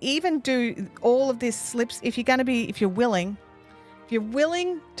 you could even do all of this slips if you're willing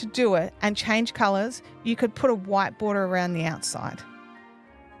to do it and change colors. You could put a white border around the outside,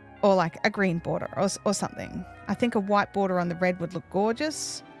 or like a green border or something. I think a white border on the red would look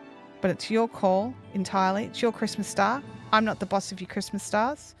gorgeous, but it's your call entirely. It's your Christmas star. I'm not the boss of your Christmas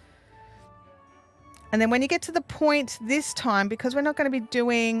stars. And then when you get to the point this time, because we're not going to be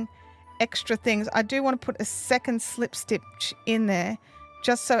doing extra things, I do want to put a second slip stitch in there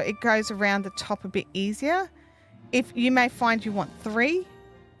just so it goes around the top a bit easier. If you may find you want 3,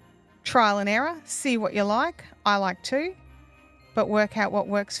 trial and error, see what you like. I like 2, but work out what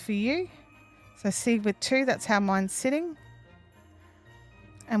works for you. So see with 2, that's how mine's sitting.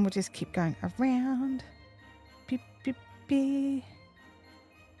 And we'll just keep going around. Beep, beep, beep.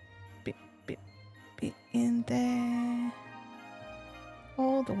 In there,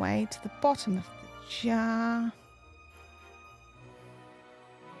 all the way to the bottom of the jar.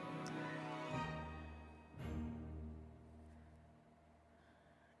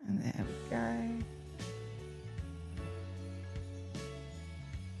 And there we go.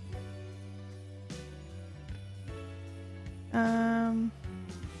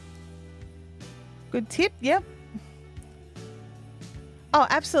 Good tip, yep. Oh,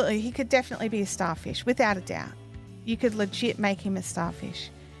 absolutely. He could definitely be a starfish, without a doubt. You could legit make him a starfish.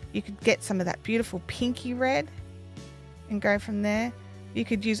 You could get some of that beautiful pinky red and go from there. You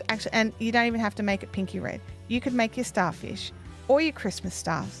could use actually, and you don't even have to make it pinky red. You could make your starfish or your Christmas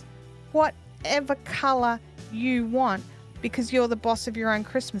stars, whatever color you want, because you're the boss of your own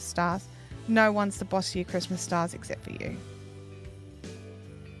Christmas stars. No one's the boss of your Christmas stars except for you.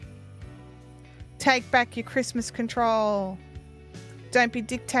 Take back your Christmas control. Don't be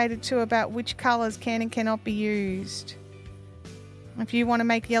dictated to about which colors can and cannot be used. If you want to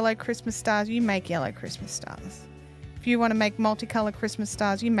make yellow Christmas stars, you make yellow Christmas stars. If you want to make multicolored Christmas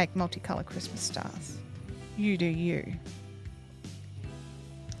stars, you make multicolored Christmas stars. You do you.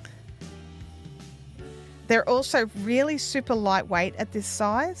 They're also really super lightweight at this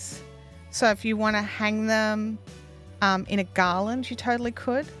size. So if you want to hang them in a garland, you totally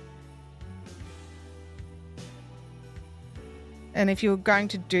could. And if you were going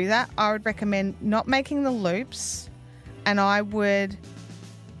to do that, I would recommend not making the loops. And I would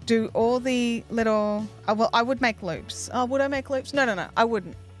do all the little... well, I would make loops. Oh, would I make loops? No, I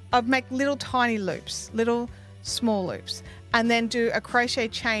wouldn't. I'd make little tiny loops, little small loops. And then do a crochet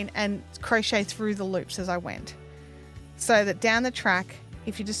chain and crochet through the loops as I went. So that down the track,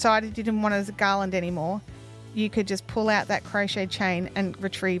 if you decided you didn't want it as a garland anymore, you could just pull out that crochet chain and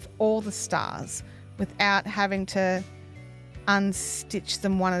retrieve all the stars without having to unstitch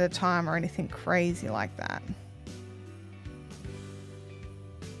them one at a time or anything crazy like that.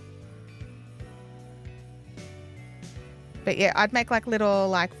 But yeah, I'd make like little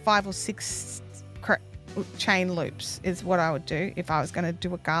like 5 or 6 chain loops is what I would do if I was going to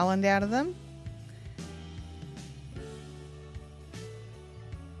do a garland out of them.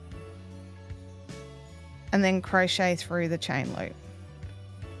 And then crochet through the chain loop.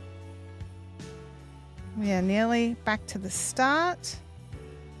 We are nearly back to the start.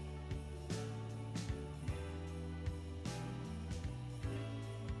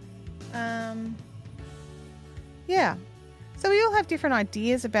 Yeah. So we all have different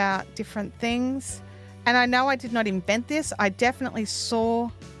ideas about different things. And I know I did not invent this. I definitely saw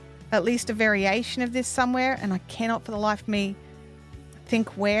at least a variation of this somewhere, and I cannot for the life of me think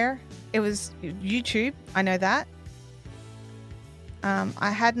where. It was YouTube, I know that. I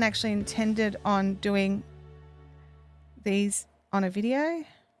hadn't actually intended on doing these on a video.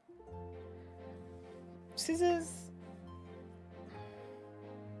 Scissors.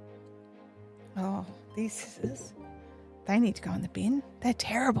 Oh, these scissors. They need to go in the bin. They're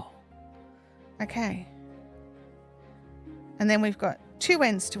terrible. Okay. And then we've got 2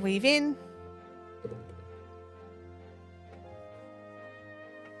 ends to weave in.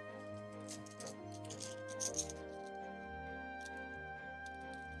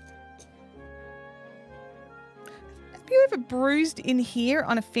 Have you ever bruised in here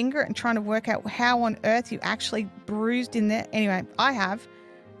on a finger and trying to work out how on earth you actually bruised in there? Anyway, I have.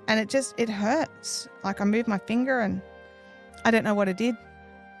 And it hurts. Like I moved my finger and I don't know what it did.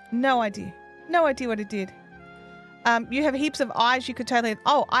 No idea. No idea what it did. You have heaps of eyes. You could totally...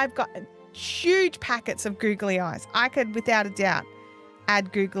 Oh, I've got huge packets of googly eyes. I could, without a doubt,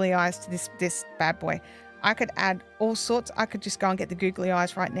 add googly eyes to this bad boy. I could add all sorts. I could just go and get the googly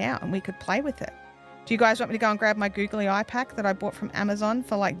eyes right now and we could play with it. Do you guys want me to go and grab my googly eye pack that I bought from Amazon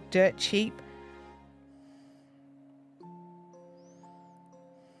for like dirt cheap?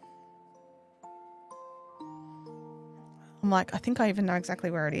 I'm like, I think I even know exactly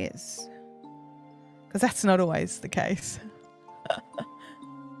where it is. Because that's not always the case.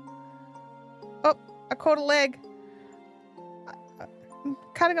 Oh, I caught a leg. I'm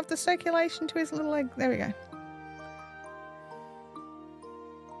cutting off the circulation to his little leg. There we go.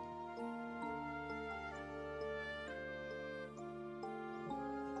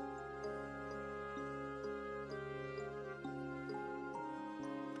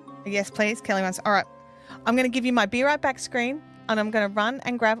 Yes, please. Kelly wants. All right. I'm going to give you my Be Right Back screen and I'm going to run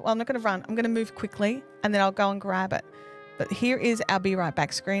and grab. Well, I'm not going to run. I'm going to move quickly and then I'll go and grab it. But here is our Be Right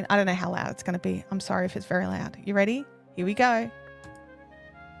Back screen. I don't know how loud it's going to be. I'm sorry if it's very loud. You ready? Here we go.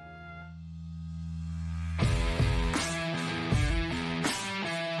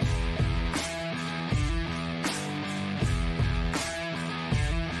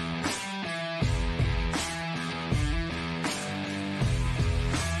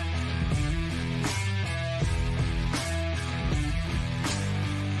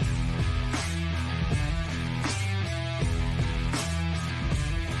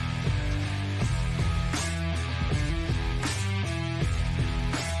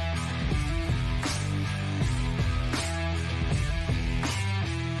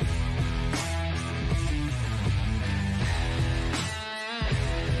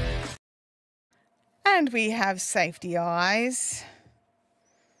 And we have safety eyes.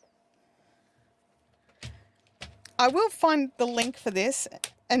 I will find the link for this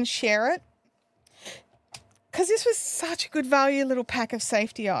and share it, because this was such a good value little pack of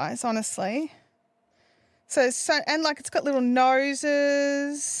safety eyes, honestly. And like it's got little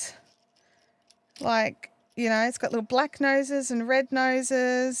noses, like, you know, it's got little black noses and red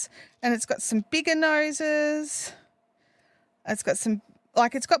noses, and it's got some bigger noses. It's got some,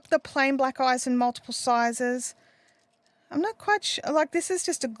 like, it's got the plain black eyes in multiple sizes. I'm not quite sure, like, this is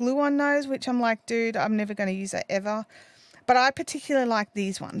just a glue-on nose, which I'm like, dude, I'm never going to use that ever. But I particularly like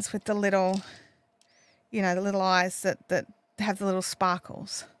these ones with the little, you know, the little eyes that have the little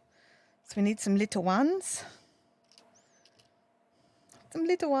sparkles. So we need some little ones. Some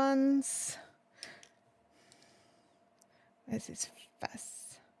little ones. Where's his face?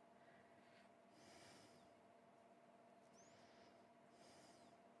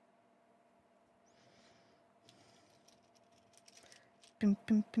 Boom,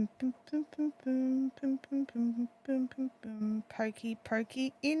 boom, boom, boom, boom, boom, boom, boom, boom, boom, boom, boom, boom. Pokey,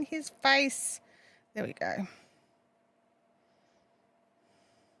 pokey in his face. There we go.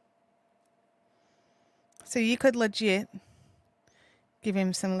 So you could legit give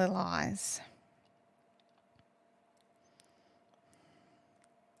him some little eyes.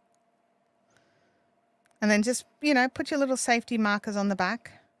 And then just, you know, put your little safety markers on the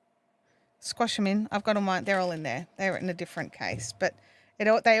back. Squash them in. I've got all mine. They're all in there. They're in a different case. But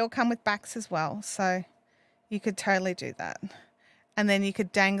they all come with backs as well. So you could totally do that. And then you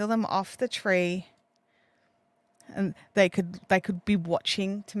could dangle them off the tree. And they could be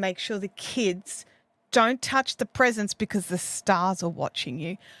watching to make sure the kids don't touch the presents because the stars are watching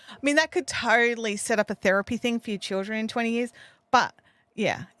you. I mean, that could totally set up a therapy thing for your children in 20 years. But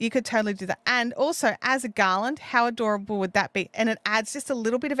yeah, you could totally do that. And also, as a garland, how adorable would that be? And it adds just a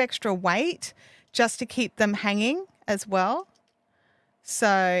little bit of extra weight just to keep them hanging as well.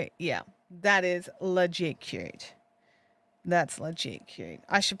 So yeah, that is legit cute. That's legit cute.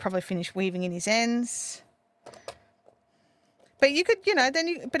 I should probably finish weaving in his ends. But you could, you know,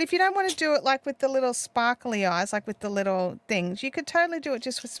 but if you don't want to do it like with the little sparkly eyes, like with the little things, you could totally do it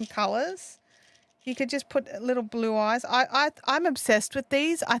just with some colors. You could just put little blue eyes. I'm obsessed with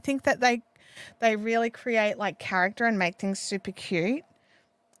these. I think that they really create like character and make things super cute.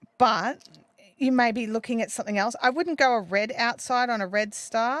 But you may be looking at something else. I wouldn't go a red outside on a red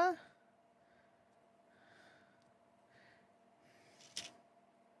star.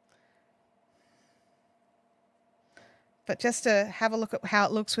 But just to have a look at how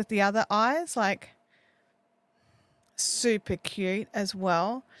it looks with the other eyes, like super cute as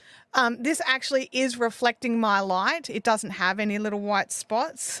well. This actually is reflecting my light. It doesn't have any little white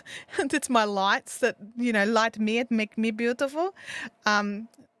spots. It's my lights that, you know, light me and make me beautiful.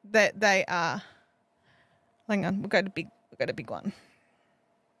 That they are. Hang on, we'll go to big one.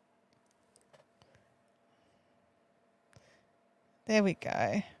 There we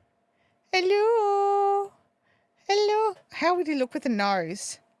go. Hello. Hello. How would he look with a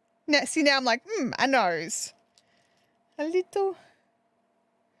nose? Now, see, now I'm like, a nose. A little.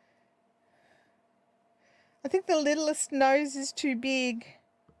 I think the littlest nose is too big.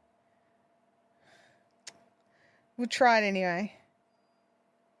 We'll try it anyway.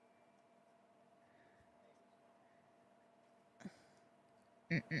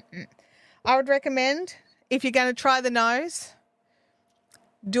 I would recommend, if you're going to try the nose,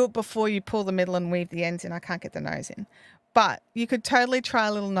 do it before you pull the middle and weave the ends in. I can't get the nose in. But you could totally try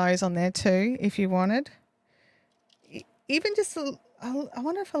a little nose on there too if you wanted. Even just I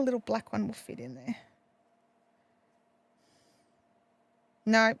wonder if a little black one will fit in there.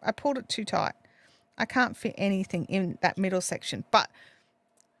 No, I pulled it too tight. I can't fit anything in that middle section. But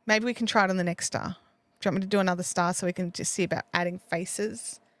maybe we can try it on the next star. Do you want me to do another star so we can just see about adding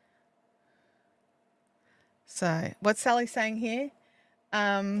faces? So what's Sally saying here?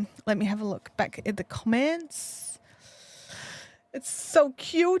 Let me have a look back at the comments. It's so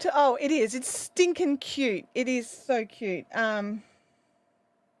cute. Oh, it is. It's stinking cute. It is so cute. Oh,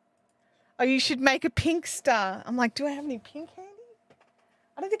 you should make a pink star. I'm like, do I have any pink handy?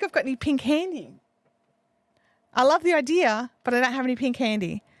 I don't think I've got any pink handy. I love the idea, but I don't have any pink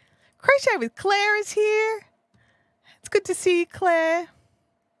handy. Crochet with Claire is here. It's good to see you, Claire.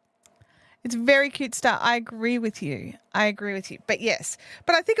 It's a very cute star. I agree with you. But yes,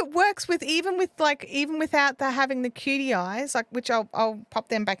 but I think it works with even without having the cutie eyes, like, which I'll pop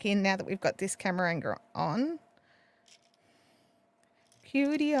them back in now that we've got this camera angle on.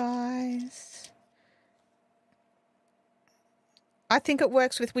 Cutie eyes. I think it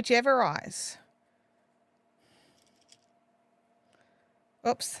works with whichever eyes.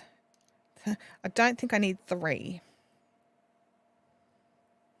 Oops. I don't think I need 3.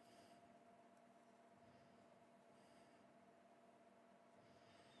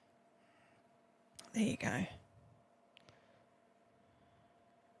 There you go.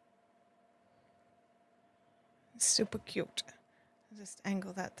 Super cute. Just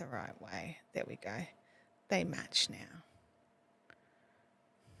angle that the right way. There we go. They match now.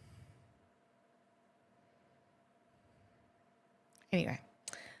 Anyway,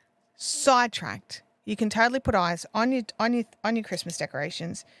 sidetracked. You can totally put eyes on your Christmas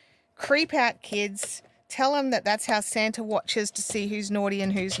decorations. Creep out kids. Tell them that that's how Santa watches to see who's naughty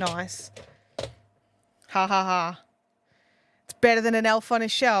and who's nice. Ha ha ha. It's better than an elf on a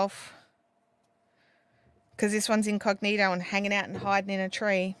shelf. Because this one's incognito and hanging out and hiding in a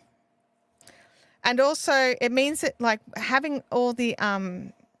tree. And also it means that like having all the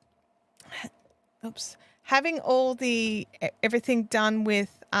everything done with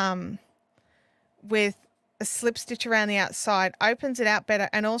a slip stitch around the outside opens it out better,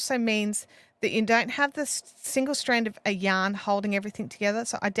 and also means that you don't have this single strand of a yarn holding everything together.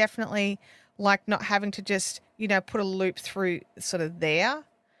 So I definitely like not having to just, you know, put a loop through sort of there.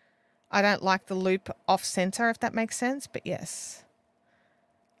 I don't like the loop off center, if that makes sense, but yes.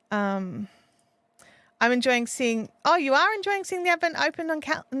 I'm enjoying seeing, oh, you are enjoying seeing the Advent open on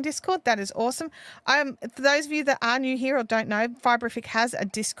Discord? That is awesome. For those of you that are new here or don't know, Fibrific has a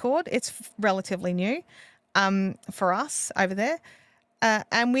Discord. It's relatively new for us over there.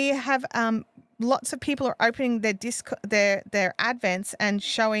 And we have lots of people are opening their their Advents and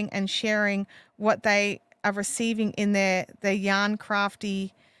showing and sharing what they are receiving in their yarn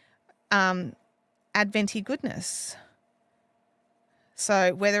crafty Adventy goodness.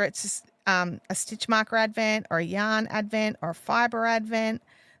 So whether it's a stitch marker Advent or a yarn Advent or a fiber Advent,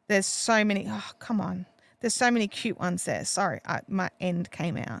 there's so many. Oh, come on. There's so many cute ones there. Sorry, my end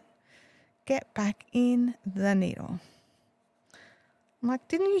came out. Get back in the needle. I'm like,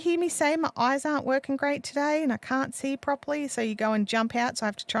 didn't you hear me say my eyes aren't working great today and I can't see properly? So you go and jump out, so I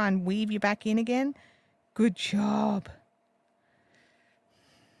have to try and weave you back in again. Good job.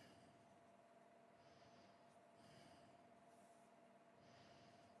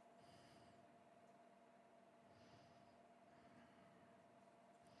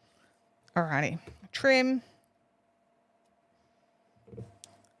 Alrighty, trim.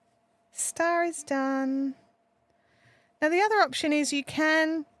 Star is done. Now the other option is you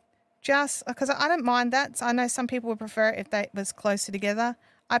can just, because I don't mind that. So I know some people would prefer it if they was closer together.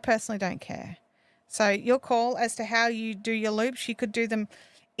 I personally don't care. So your call as to how you do your loops. You could do them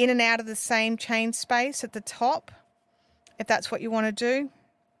in and out of the same chain space at the top. If that's what you want to do,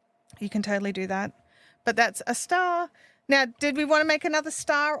 you can totally do that. But that's a star. Now, did we want to make another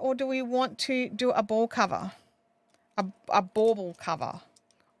star, or do we want to do a ball cover? A bauble cover.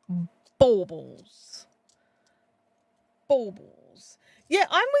 Baubles. Baubles. Yeah,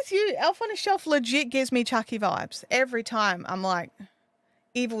 I'm with you. Elf on a Shelf legit gives me Chucky vibes. Every time I'm like,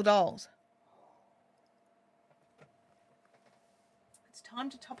 evil dolls. It's time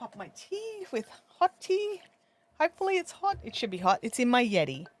to top up my tea with hot tea. Hopefully it's hot. It should be hot. It's in my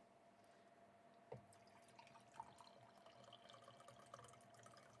Yeti.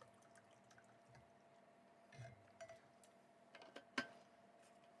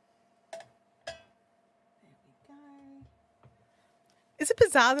 Is it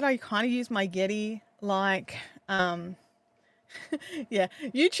bizarre that I kind of use my Yeti like, yeah,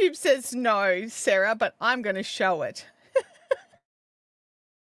 YouTube says no, Sarah, but I'm going to show it.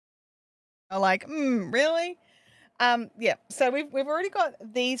 I'm like, really? Yeah, so we've already got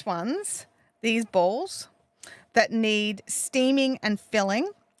these ones, these balls that need steaming and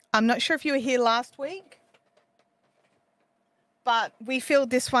filling. I'm not sure if you were here last week, but we filled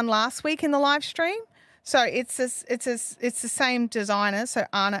this one last week in the live stream. So it's the same designer, so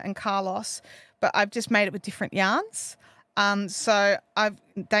Anna and Carlos, but I've just made it with different yarns. So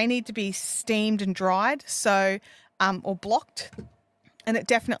they need to be steamed and dried, so or blocked, and it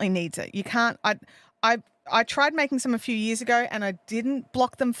definitely needs it. You can't. I tried making some a few years ago, and I didn't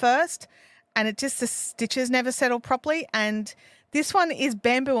block them first, and the stitches never settled properly. And this one is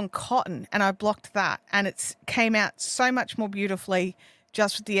bamboo and cotton, and I blocked that, and it came out so much more beautifully.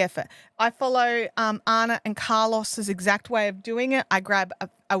 Just with the effort. I follow Anna and Carlos's exact way of doing it. I grab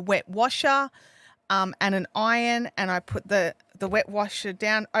a wet washer and an iron, and I put the wet washer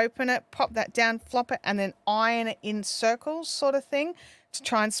down, open it, pop that down, flop it, and then iron it in circles sort of thing to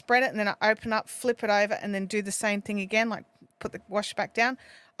try and spread it. And then I open up, flip it over, and then do the same thing again, like put the washer back down.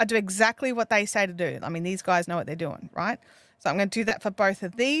 I do exactly what they say to do. I mean, these guys know what they're doing, right? So I'm going to do that for both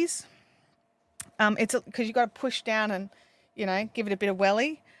of these. It's because you've got to push down and, you know, give it a bit of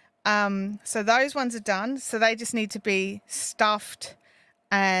welly. So those ones are done. So they just need to be stuffed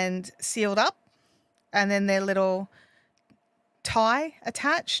and sealed up. And then their little tie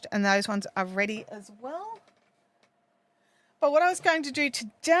attached, and those ones are ready as well. But what I was going to do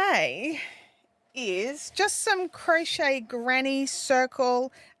today is just some crochet granny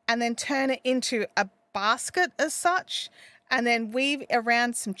circle and then turn it into a basket as such, and then weave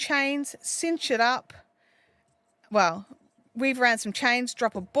around some chains, cinch it up. Well, weave around some chains,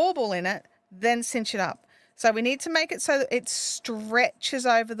 drop a bauble in it, then cinch it up. So we need to make it so that it stretches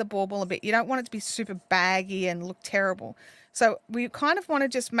over the bauble a bit. You don't want it to be super baggy and look terrible. So we kind of want to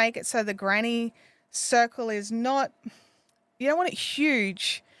just make it so the granny circle is not, you don't want it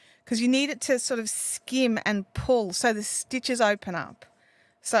huge, because you need it to sort of skim and pull so the stitches open up.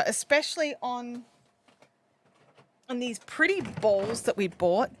 So especially on these pretty balls that we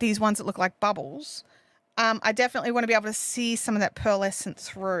bought, these ones that look like bubbles, I definitely want to be able to see some of that pearlescent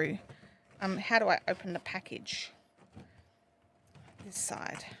through. How do I open the package? This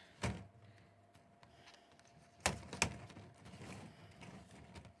side.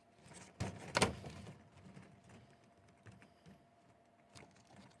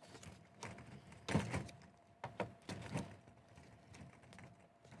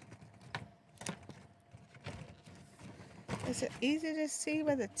 Is it easy to see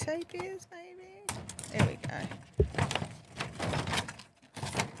where the tape is, maybe? There we go.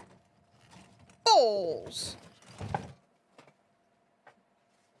 Balls.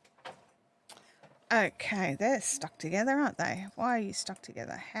 Okay, they're stuck together, aren't they? Why are you stuck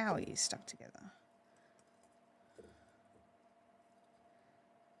together? How are you stuck together?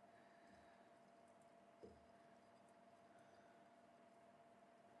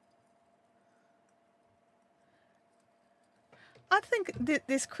 I think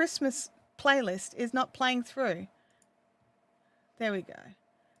this Christmas playlist is not playing through. There we go.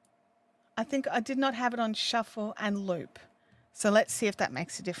 I think I did not have it on shuffle and loop. So let's see if that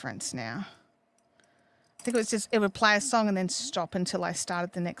makes a difference now. I think it was just, it would play a song and then stop until I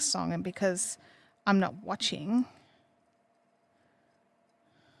started the next song. And because I'm not watching,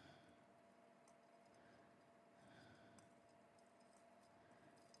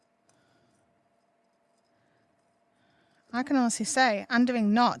 I can honestly say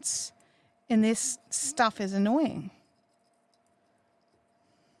undoing knots in this stuff is annoying.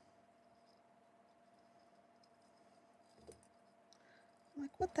 I'm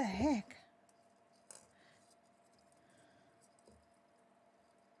like, what the heck?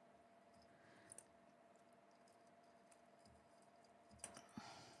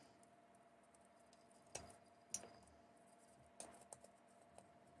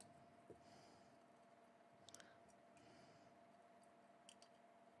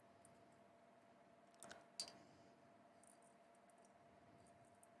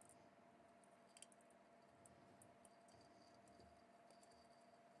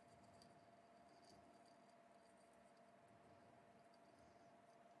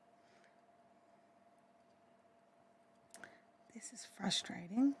 This is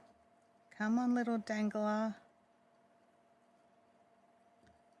frustrating. Come on, little dangler.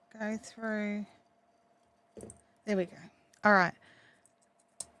 Go through. There we go. All right.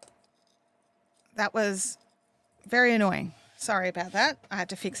 That was very annoying. Sorry about that. I had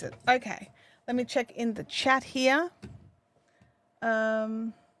to fix it. Okay. Let me check in the chat here.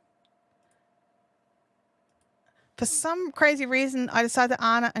 For some crazy reason, I decided that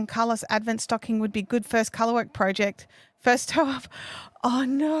Anna and Carlos Advent Stocking would be good first colourwork project. First toe up. Oh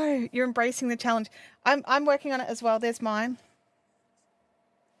no, you're embracing the challenge. I'm working on it as well. There's mine.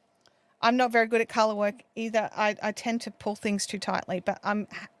 I'm not very good at colourwork either. I tend to pull things too tightly, but I'm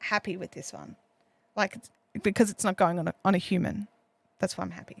happy with this one. Like, because it's not going on a human. That's why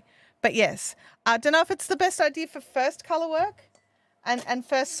I'm happy. But yes, I don't know if it's the best idea for first colourwork and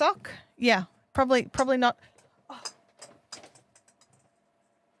first sock. Yeah, probably not. Oh.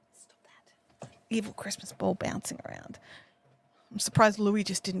 Stop that. Evil Christmas ball bouncing around. I'm surprised Louis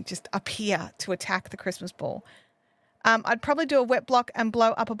just didn't just appear to attack the Christmas ball. I'd probably do a wet block and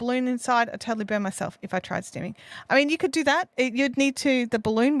blow up a balloon inside. I'd totally burn myself if I tried stimming. I mean, you could do that. The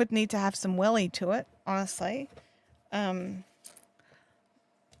balloon would need to have some welly to it, honestly.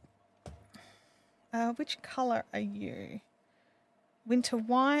 Which colour are you? Winter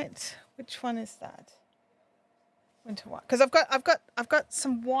white. Which one is that? Winter white. Because I've got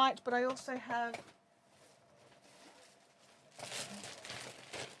some white, but I also have.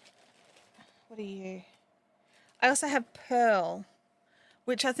 What are you? I also have pearl,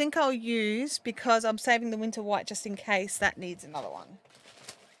 which I think I'll use because I'm saving the winter white just in case that needs another one.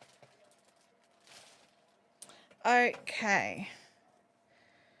 Okay.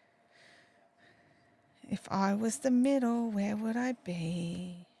 If I was the middle, where would I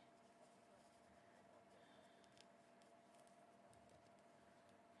be?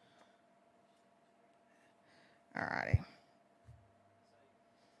 Alrighty.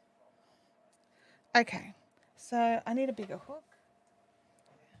 Okay, so I need a bigger hook.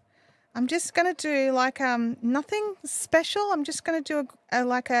 I'm just going to do like nothing special. I'm just going to do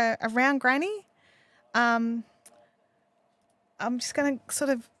a round granny. I'm just going to sort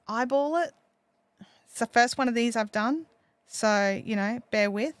of eyeball it. It's the first one of these I've done, so you know, bear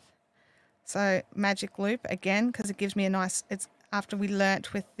with. So magic loop again because it gives me a nice. It's after we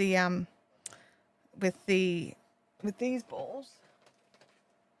learnt with the with these balls.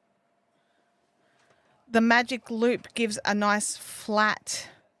 The magic loop gives a nice flat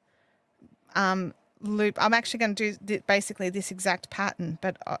loop. I'm actually going to do basically this exact pattern,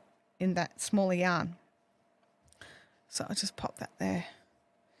 but in that smaller yarn. So I'll just pop that there.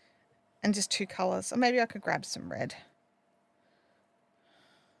 And just 2 colours. Or maybe I could grab some red.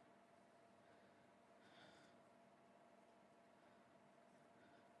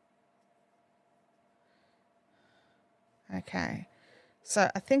 Okay. So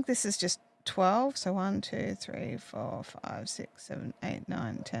I think this is just 12. So 1, 2, 3, 4, 5, 6, 7, 8,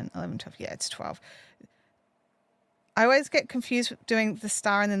 9, 10, 11, 12. Yeah, it's 12. I always get confused with doing the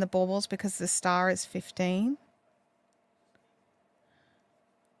star and then the baubles because the star is 15.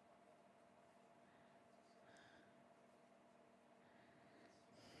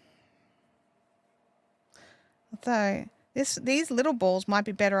 So these little balls might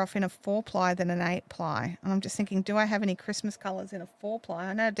be better off in a 4-ply than an 8-ply. And I'm just thinking, do I have any Christmas colours in a 4-ply?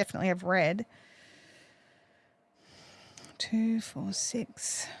 I know I definitely have red. 2, 4,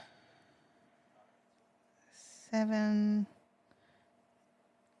 6, 7,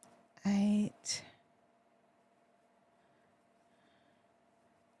 8,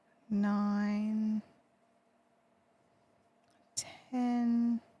 9,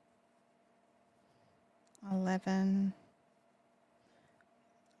 10, 11,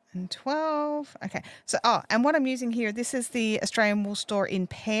 and 12. Okay, so, and what I'm using here, this is the Australian Wool Store in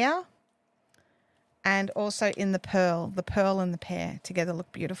pear and also in the pearl. The pearl and the pear together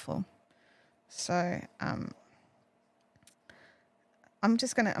look beautiful. So I'm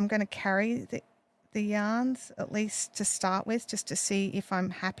gonna carry the yarns at least to start with, just to see if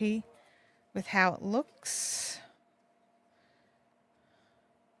I'm happy with how it looks.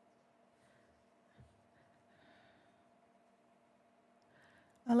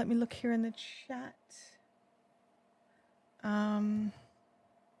 Let me look here in the chat. Oh,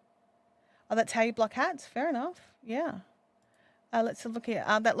 that's how you block hats. Fair enough. Yeah. Let's look here.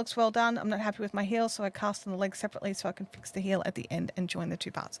 That looks well done. I'm not happy with my heel, so I cast on the leg separately so I can fix the heel at the end and join the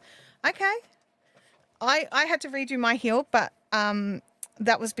 2 parts. Okay. I had to redo my heel, but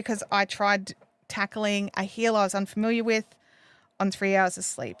that was because I tried tackling a heel I was unfamiliar with on 3 hours of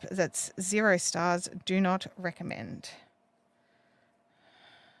sleep. That's 0 stars. Do not recommend.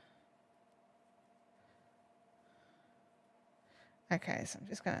 Okay, so I'm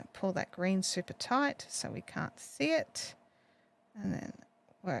just going to pull that green super tight so we can't see it. And then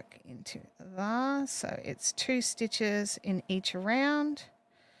work into there. So it's 2 stitches in each round.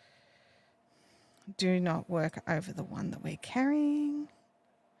 Do not work over the one that we're carrying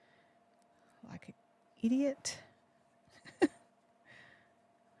like an idiot.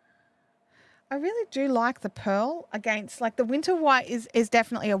 I really do like the pearl against, like, the winter white is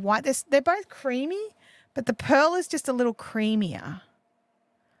definitely a white. They're both creamy, but the pearl is just a little creamier.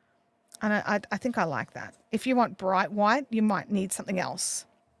 And I think I like that. If you want bright white, you might need something else.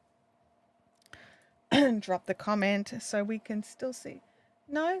 Drop the comment so we can still see.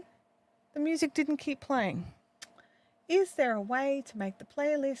 No, the music didn't keep playing. Is there a way to make the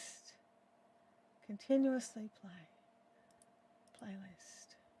playlist continuously play?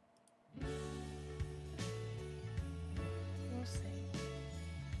 Playlist. We'll see.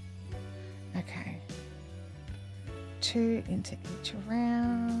 Okay. 2 into each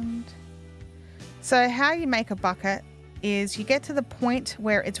round. So how you make a bucket is you get to the point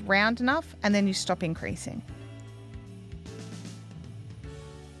where it's round enough and then you stop increasing.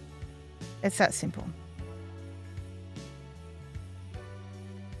 It's that simple.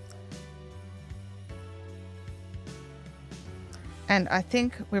 And I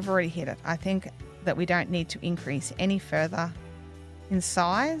think we've already hit it. I think that we don't need to increase any further in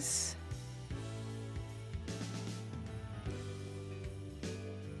size.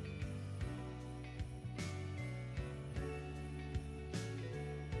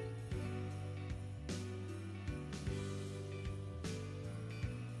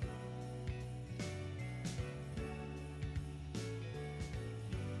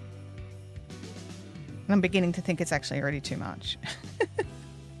 I'm beginning to think it's actually already too much.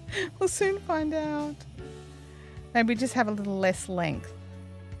 We'll soon find out. Maybe just have a little less length.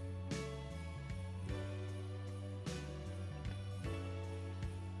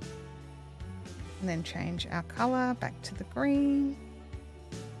 And then change our color back to the green.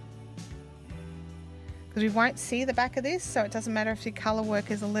 Because we won't see the back of this, so it doesn't matter if your color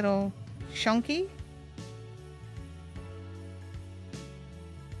work is a little shonky.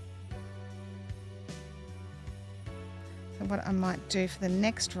 So what I might do for the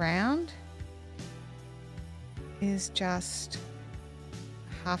next round is just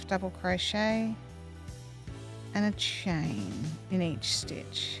half double crochet and a chain in each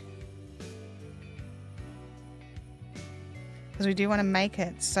stitch. Because we do want to make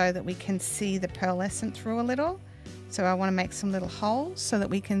it so that we can see the pearlescent through a little. So I want to make some little holes so that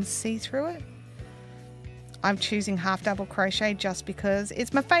we can see through it. I'm choosing half double crochet just because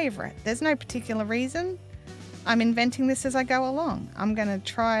it's my favorite. There's no particular reason. I'm inventing this as I go along. I'm going to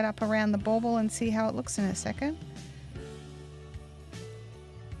try it up around the bauble and see how it looks in a second.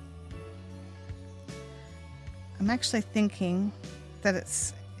 I'm actually thinking that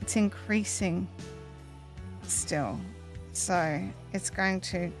it's increasing still. So it's going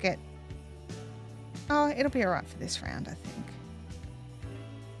to get, oh, it'll be all right for this round, I think.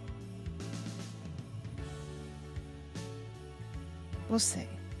 We'll see.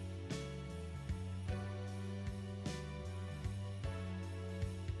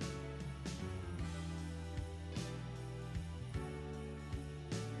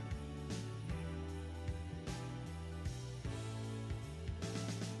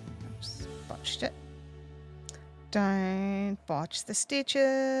 Oops, botched it. Don't botch the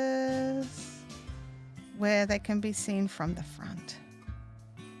stitches where they can be seen from the front.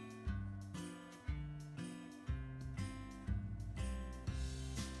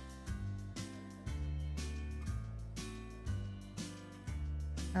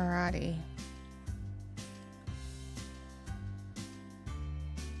 Alrighty.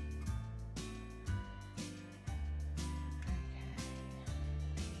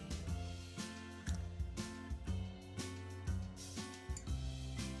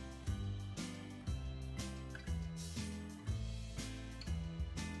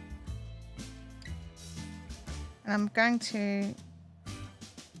 I'm going to,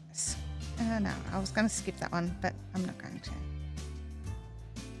 no, I was going to skip that one, but I'm not going to.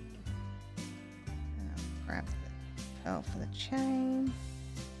 And I'll grab the pearl for the chain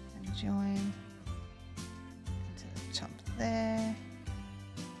and join to the top there.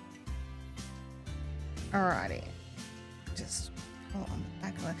 Alrighty, just pull on the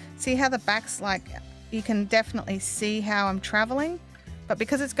back of it. See how the back's like, you can definitely see how I'm traveling, but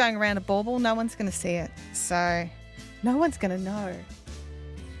because it's going around a bauble, no one's going to see it. So no one's going to know.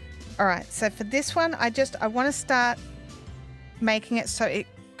 All right, so for this one, I want to start making it so it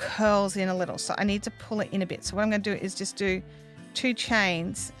curls in a little. So I need to pull it in a bit. So what I'm going to do is just do 2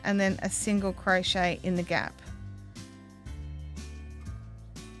 chains and then a single crochet in the gap.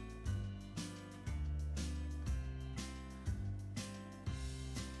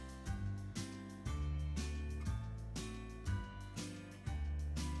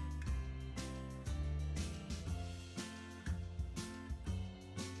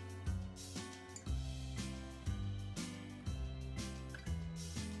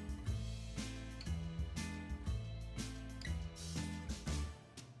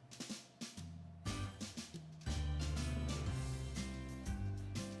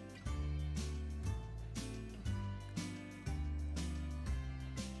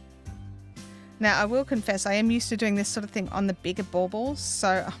 Now, I will confess, I am used to doing this sort of thing on the bigger baubles,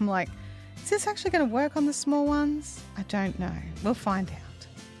 so I'm like, is this actually going to work on the small ones? I don't know. We'll find out.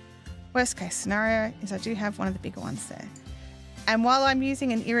 Worst case scenario is I do have one of the bigger ones there. And while I'm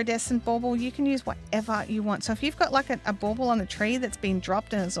using an iridescent bauble, you can use whatever you want. So if you've got like a bauble on the tree that's been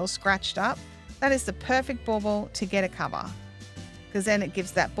dropped and it's all scratched up, that is the perfect bauble to get a cover. Because then it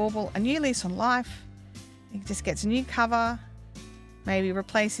gives that bauble a new lease on life. It just gets a new cover. Maybe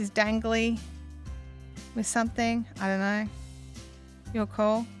replaces dangly with something. I don't know. Your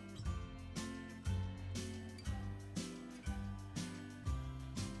call.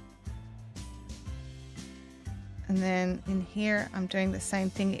 And then in here, I'm doing the same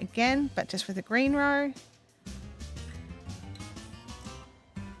thing again, but just with a green row.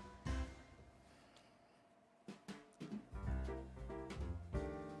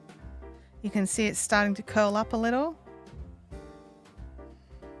 You can see it's starting to curl up a little.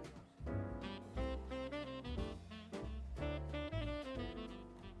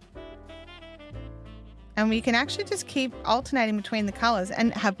 And we can actually just keep alternating between the colors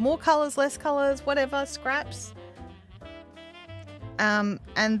and have more colors, less colors, whatever, scraps.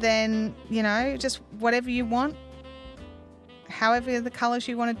 And then, you know, just whatever you want, however the colors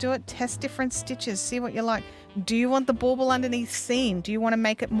you want to do it. Test different stitches, see what you like. Do you want the bauble underneath seen? Do you want to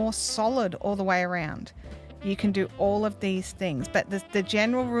make it more solid all the way around? You can do all of these things, but the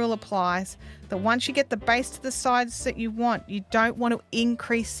general rule applies that once you get the base to the sides that you want, you don't want to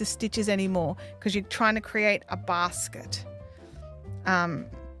increase the stitches anymore because you're trying to create a basket. Or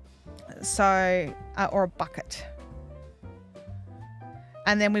a bucket.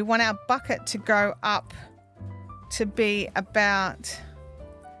 And then we want our bucket to go up to be about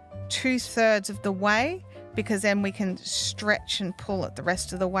 2/3 of the way, because then we can stretch and pull it the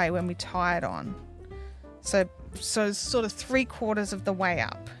rest of the way when we tie it on. So sort of 3/4 of the way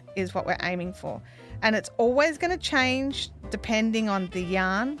up is what we're aiming for. And it's always going to change depending on the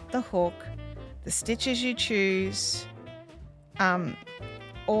yarn, the hook, the stitches you choose,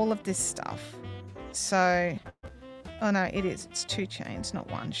 all of this stuff. So, oh no, it's 2 chains, not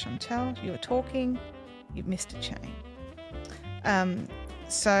 1. Chantel, you were talking, you've missed a chain.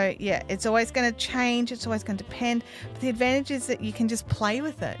 So yeah, it's always going to change. It's always going to depend. But the advantage is that you can just play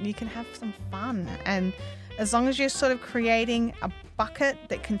with it and you can have some fun. And as long as you're sort of creating a bucket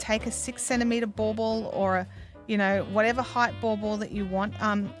that can take a 6 centimeter bauble or a, you know, whatever height bauble that you want.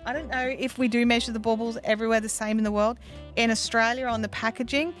 I don't know if we do measure the baubles everywhere the same in the world. In Australia on the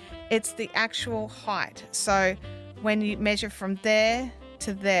packaging, it's the actual height. So when you measure from there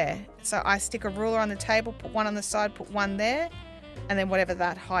to there. So I stick a ruler on the table, put one on the side, put one there, and then whatever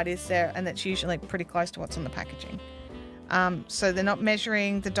that height is there, and that's usually pretty close to what's on the packaging. So they're not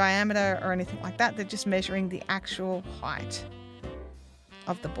measuring the diameter or anything like that, they're just measuring the actual height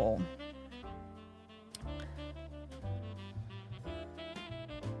of the ball.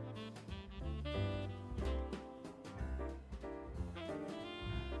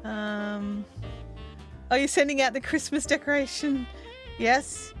 Are you sending out the Christmas decoration?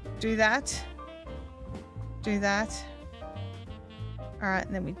 Yes, do that. Do that. All right,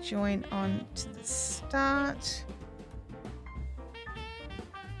 and then we join on to the start.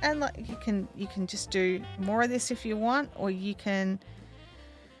 And like you can just do more of this if you want, or you can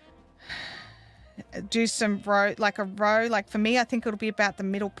do some row, like a row. Like for me, I think it'll be about the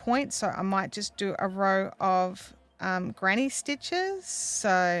middle point, so I might just do a row of granny stitches.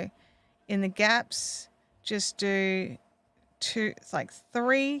 So in the gaps, just do 2, it's like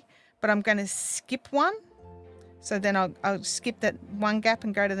 3, but I'm going to skip one. So then I'll skip that one gap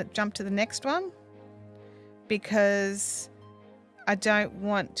and go to jump to the next one, because I don't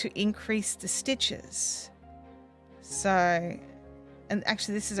want to increase the stitches. So, and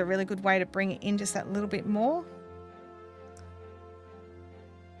actually this is a really good way to bring it in just that little bit more.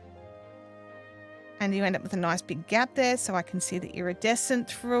 And you end up with a nice big gap there, so I can see the iridescent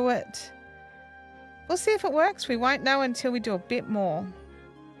through it. We'll see if it works. We won't know until we do a bit more.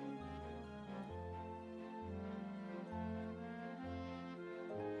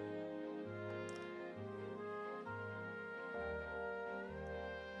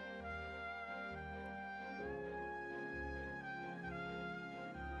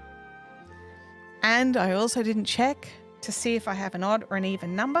 And I also didn't check to see if I have an odd or an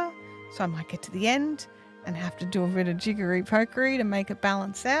even number, so I might get to the end and have to do a bit of jiggery pokery to make it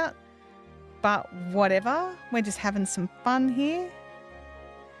balance out. But whatever, we're just having some fun here.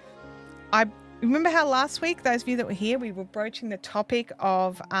 I remember how last week, those of you that were here, we were broaching the topic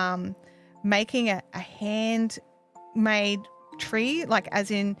of making a handmade tree, like as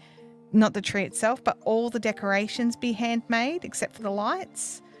in not the tree itself, but all the decorations be handmade except for the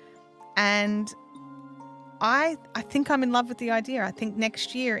lights. And I think I'm in love with the idea. I think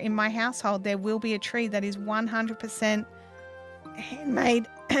next year in my household there will be a tree that is 100% handmade.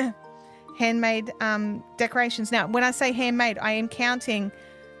 Handmade decorations. Now, when I say handmade, I am counting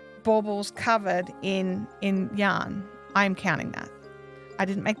baubles covered in yarn. I am counting that. I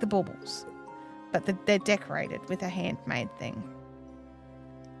didn't make the baubles, but they're decorated with a handmade thing.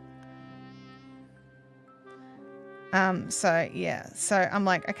 So yeah, so I'm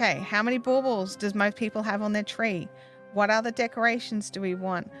like, okay, how many baubles does most people have on their tree? What other decorations do we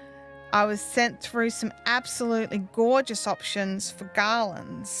want? I was sent through some absolutely gorgeous options for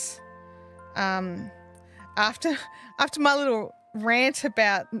garlands. After my little rant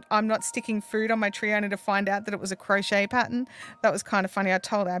about I'm not sticking food on my tree only to find out that it was a crochet pattern, that was kind of funny. I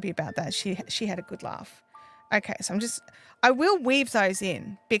told Abby about that. She had a good laugh. Okay, so I will weave those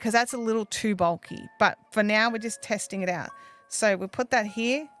in because that's a little too bulky, but for now we're just testing it out. So we'll put that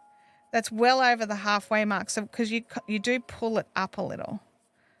here. That's well over the halfway mark, so because you do pull it up a little.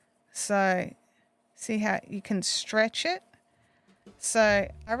 So see how you can stretch it. So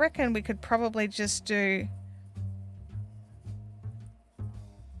I reckon we could probably just do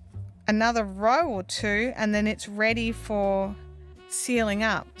another row or two and then it's ready for sealing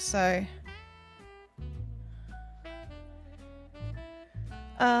up. So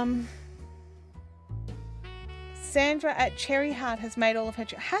Sandra at Cherry Heart has made all of her...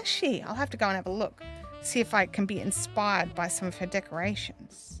 Has she? I'll have to go and have a look. See if I can be inspired by some of her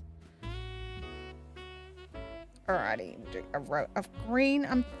decorations. Alrighty, do a row of green.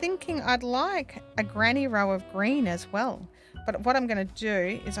 I'm thinking I'd like a granny row of green as well. But what I'm going to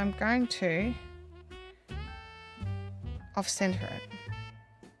do is I'm going to off-center it.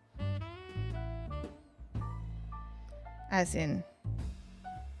 As in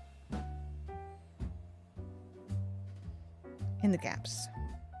the gaps.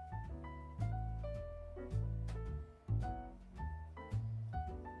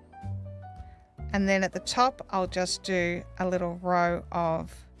 And then at the top, I'll just do a little row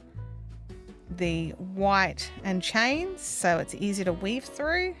of the white and chains, so it's easy to weave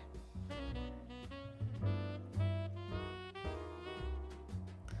through.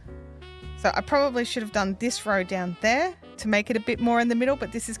 So I probably should have done this row down there to make it a bit more in the middle,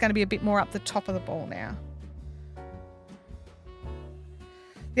 but this is going to be a bit more up the top of the ball now.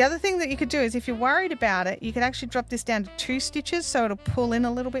 The other thing that you could do is if you're worried about it, you could actually drop this down to 2 stitches so it'll pull in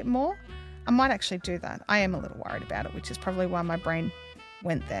a little bit more. I might actually do that. I am a little worried about it, which is probably why my brain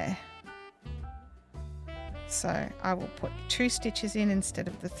went there. So I will put 2 stitches in instead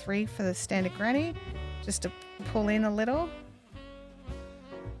of the 3 for the standard granny, just to pull in a little.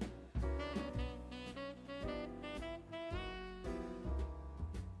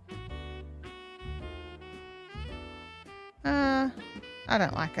 I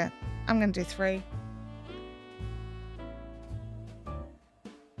don't like it. I'm going to do 3.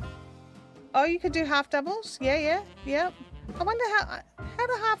 Oh, you could do half doubles? Yeah. I wonder how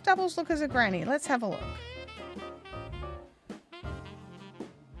do half doubles look as a granny? Let's have a look.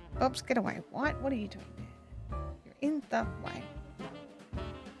 Oops, get away. What are you doing there? You're in the way.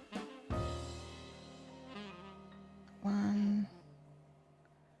 1,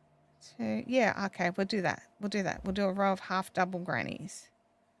 2. Yeah, okay, we'll do that. We'll do a row of half double grannies.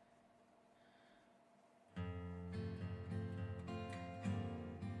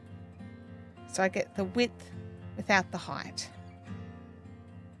 So I get the width without the height.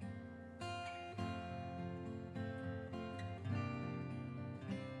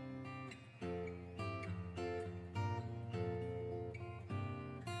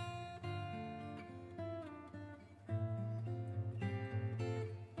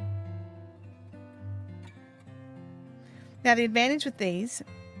 Now the advantage with these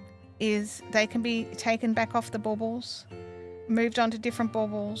is they can be taken back off the baubles, moved onto different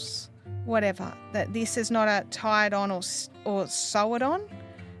baubles, whatever. That this is not a tie it on or sew it on.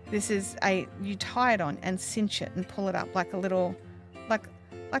 This is you tie it on and cinch it and pull it up like a little like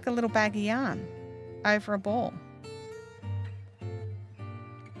a little bag of yarn over a ball.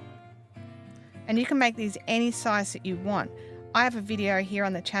 And you can make these any size that you want. I have a video here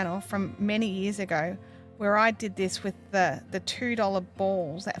on the channel from many years ago where I did this with the $2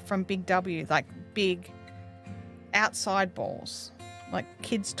 balls from Big W, like big outside balls, like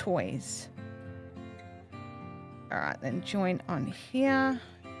kids' toys. All right, then join on here.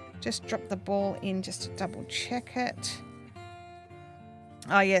 Just drop the ball in just to double check it.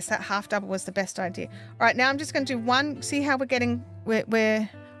 Oh yes, that half double was the best idea. All right, now I'm just going to do one. See how we're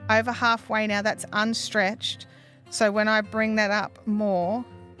over halfway now. That's unstretched. So when I bring that up more,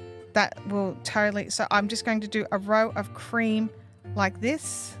 that will totally. So I'm just going to do a row of cream like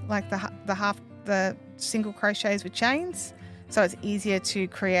this, like the single crochets with chains. So it's easier to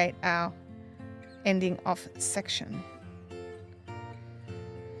create our ending off section.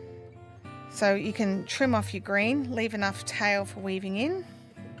 So you can trim off your green, leave enough tail for weaving in.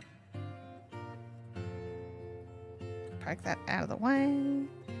 Poke that out of the way.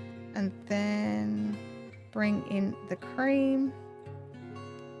 And then bring in the cream.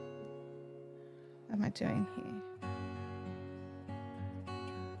 What am I doing here?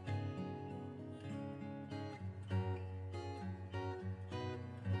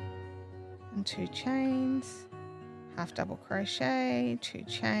 And 2 chains, half double crochet, 2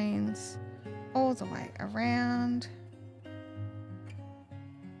 chains, all the way around.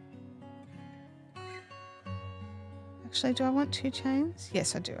 Actually, do I want 2 chains?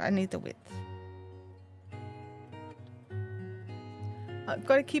 Yes, I do. I need the width. I've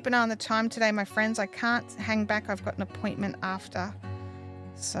got to keep an eye on the time today, my friends. I can't hang back. I've got an appointment after.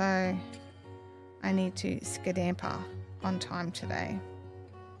 So I need to scadamper on time today.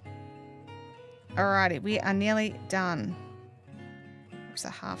 Alrighty, we are nearly done. It's a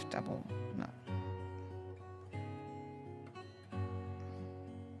half double. No.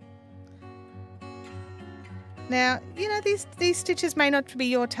 Now, you know, these stitches may not be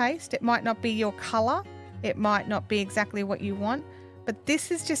your taste. It might not be your color. It might not be exactly what you want. But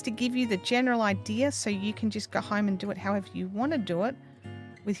this is just to give you the general idea so you can just go home and do it however you want to do it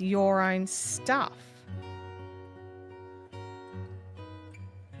with your own stuff.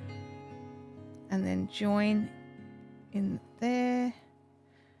 And then join in there.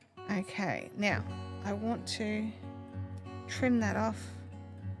 Okay, now I want to trim that off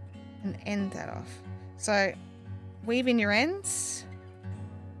and end that off. So weave in your ends.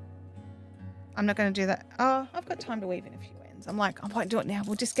 I'm not going to do that. Oh, I've got time to weave in a few ends. I'm like, I won't do it now.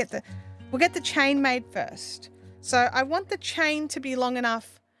 We'll get the chain made first. So I want the chain to be long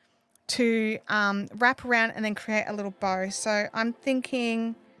enough to wrap around and then create a little bow. So I'm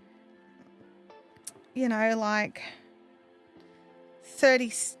thinking, you know, like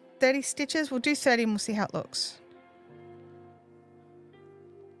 30 stitches. We'll do 30 and we'll see how it looks.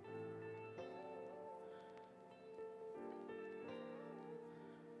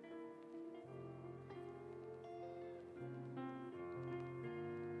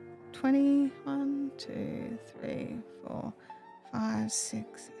 One, 2, 3, 4, 5,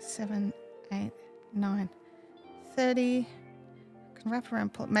 6, 7, 8, 9, 30. I can wrap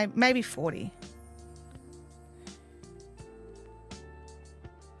around, pull, maybe 40.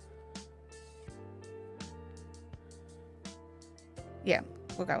 Yeah,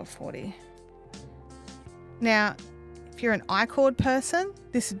 we'll go with 40. Now, if you're an I-cord person,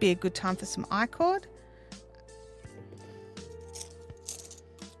 this would be a good time for some I-cord.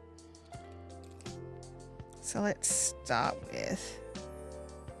 So let's start with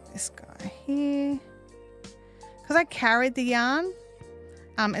this guy here. Because I carried the yarn,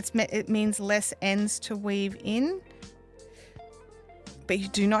 it means less ends to weave in. But you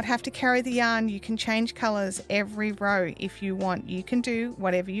do not have to carry the yarn. You can change colors every row if you want. You can do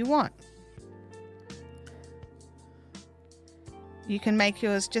whatever you want. You can make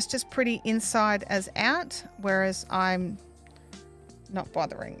yours just as pretty inside as out, whereas I'm not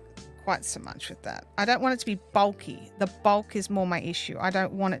bothering quite so much with that. I don't want it to be bulky. The bulk is more my issue. I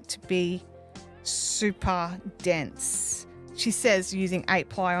don't want it to be super dense. She says using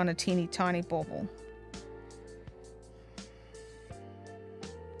 8-ply on a teeny tiny bauble.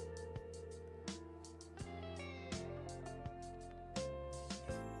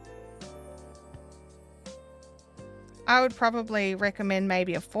 I would probably recommend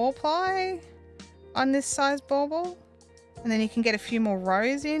maybe a 4-ply on this size bauble. And then you can get a few more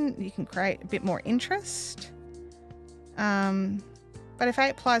rows in. You can create a bit more interest. But if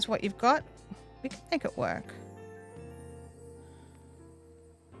 8-ply is what you've got, we can make it work.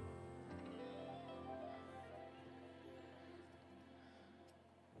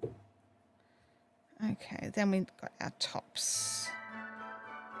 Okay, then we've got our tops.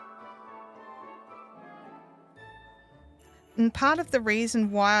 And part of the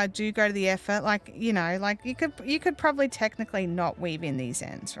reason why I do go to the effort, like, you know, like you could probably technically not weave in these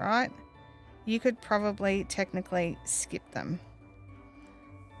ends, right? You could probably technically skip them.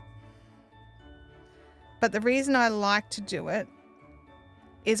 But the reason I like to do it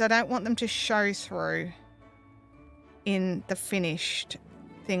is I don't want them to show through in the finished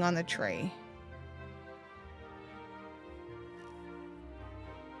thing on the tree.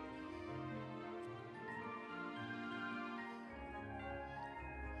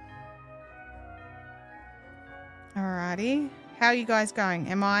 Alrighty. How are you guys going?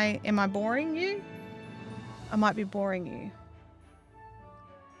 Am I boring you? I might be boring you.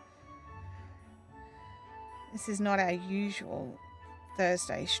 This is not our usual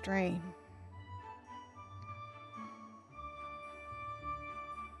Thursday stream.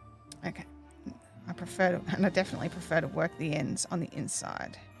 Okay. I definitely prefer to work the ends on the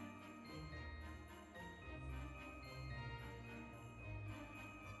inside.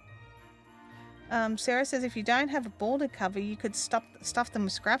 Sarah says if you don't have a border cover, you could stuff them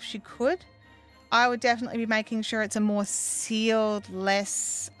with scraps. You could. I would definitely be making sure it's a more sealed,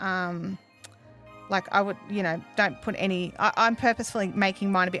 less, like I would, you know, don't put any, I'm purposefully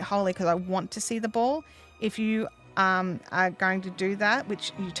making mine a bit holy because I want to see the ball. If you are going to do that,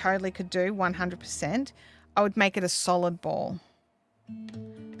 which you totally could do 100%, I would make it a solid ball.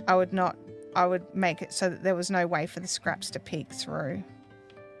 I would make it so that there was no way for the scraps to peek through.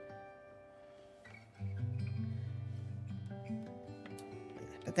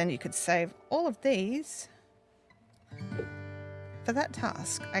 But then you could save all of these for that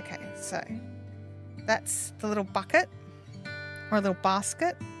task. Okay, so that's the little bucket or a little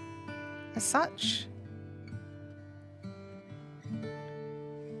basket as such.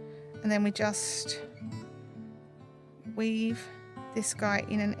 And then we just weave this guy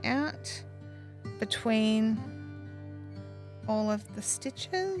in and out between all of the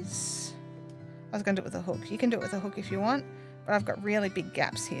stitches. I was going to do it with a hook. You can do it with a hook if you want, but I've got really big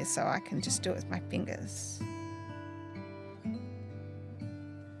gaps here, so I can just do it with my fingers.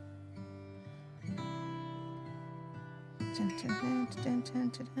 Dun, dun, dun, dun, dun,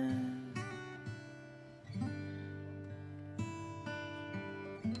 dun, dun.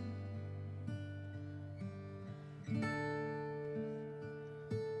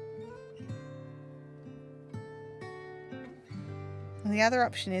 And the other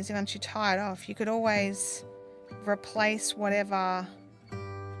option is, once you tie it off, you could always replace whatever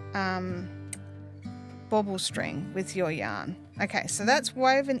bauble string with your yarn. Okay, so that's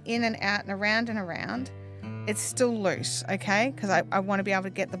woven in and out and around and around. It's still loose, okay? Because I want to be able to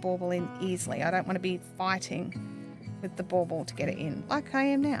get the bauble in easily. I don't want to be fighting with the bauble to get it in like I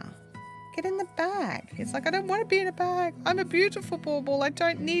am now. Get in the bag. It's like, I don't want to be in a bag. I'm a beautiful bauble. I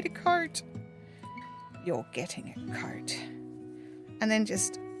don't need a coat. You're getting a coat. And then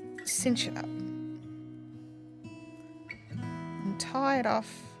just cinch it up. And tie it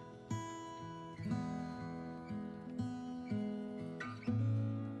off.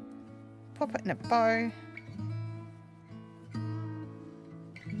 Pop it in a bow.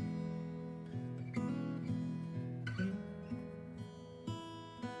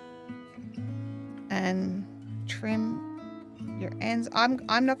 And trim your ends.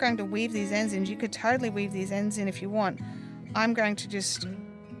 I'm not going to weave these ends in. You could totally weave these ends in if you want. I'm going to just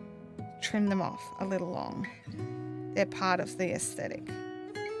trim them off a little long. They're part of the aesthetic.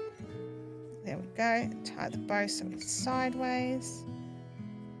 There we go. Tie the bow so it's sideways.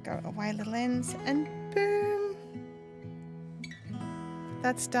 Go away little ends and boom.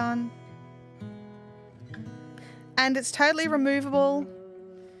 That's done. And it's totally removable.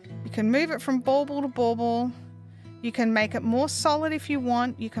 You can move it from bauble to bauble. You can make it more solid if you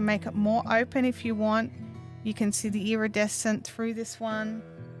want. You can make it more open if you want. You can see the iridescent through this one.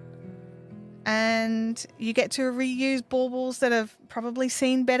 And you get to reuse baubles that have probably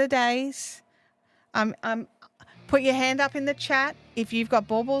seen better days. Put your hand up in the chat if you've got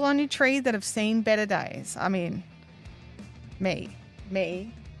baubles on your tree that have seen better days. I mean, me.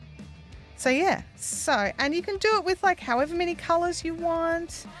 So yeah, and you can do it with like however many colors you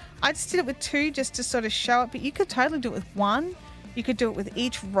want. I just did it with 2 just to sort of show it, but you could totally do it with 1. You could do it with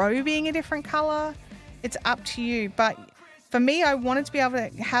each row being a different color. It's up to you. But for me, I wanted to be able to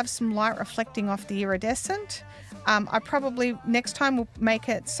have some light reflecting off the iridescent. I probably next time will make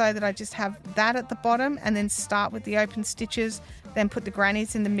it so that I just have that at the bottom and then start with the open stitches, then put the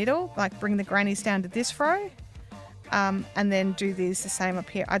grannies in the middle, like bring the grannies down to this row. And then do these the same up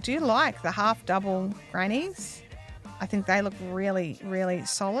here. I do like the half double grannies. I think they look really, really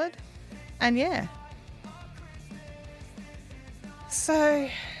solid. And yeah. So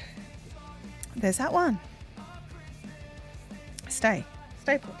there's that one. Stay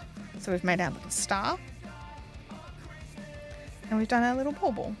put. So we've made our little star. And we've done our little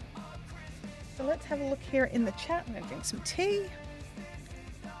bauble. So let's have a look here in the chat. I'm going to drink some tea.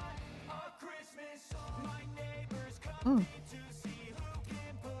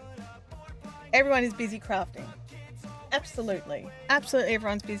 Everyone is busy crafting. Absolutely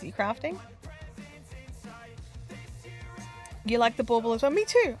everyone's busy crafting. You like the bauble as well? Me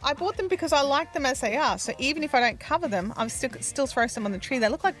too. I bought them because I like them as they are. So even if I don't cover them, I'm still throw some on the tree. They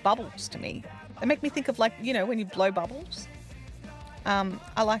look like bubbles to me. They make me think of, like, you know, when you blow bubbles.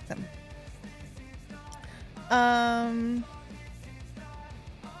 I like them.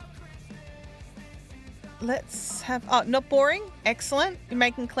 Let's have, not boring. Excellent. You're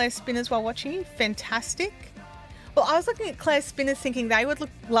making Claire spinners while watching you. Fantastic. Well, I was looking at Claire spinners thinking they would look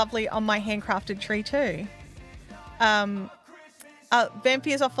lovely on my handcrafted tree too.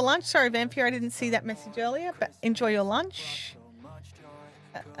 Vampir's off for lunch. Sorry, Vampire, I didn't see that message earlier, but enjoy your lunch.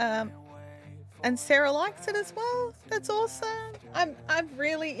 And Sarah likes it as well. That's awesome. I've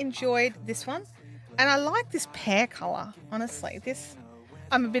really enjoyed this one. And I like this pear colour, honestly.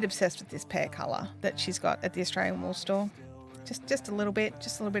 I'm a bit obsessed with this pear colour that she's got at the Australian Wool Store. Just a little bit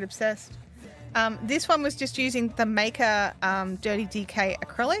obsessed. This one was just using the Maker Dirty DK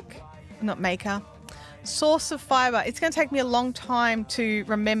acrylic. Not Maker. Source of Fibre. It's going to take me a long time to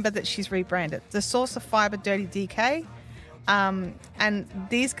remember that she's rebranded. The Source of Fibre Dirty DK. And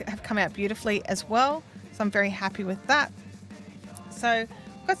these have come out beautifully as well. So I'm very happy with that. So I've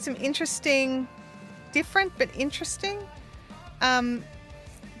got some interesting, different but interesting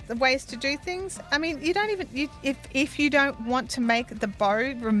the ways to do things. I mean, you don't even, if you don't want to make the bow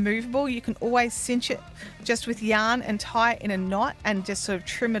removable, you can always cinch it just with yarn and tie it in a knot and just sort of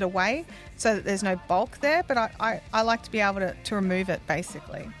trim it away so that there's no bulk there. But I like to be able to remove it,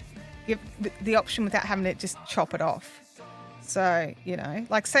 basically. Give the option without having to just chop it off. So, you know,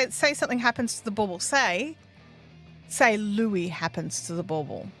 like say something happens to the bauble. Say Louis happens to the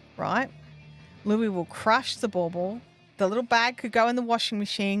bauble, right? Louis will crush the bauble. The little bag could go in the washing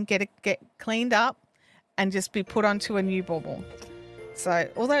machine, get cleaned up, and just be put onto a new bauble. So,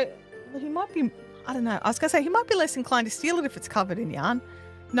 although he might be, I don't know, I was going to say he might be less inclined to steal it if it's covered in yarn.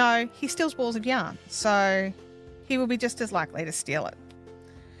 No, he steals balls of yarn. So, he will be just as likely to steal it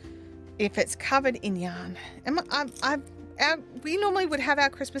if it's covered in yarn. We normally would have our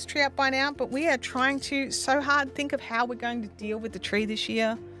Christmas tree up by now, but we are trying to so hard think of how we're going to deal with the tree this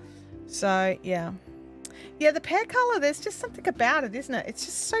year. So, yeah. Yeah, the pear color, there's just something about it, isn't it? It's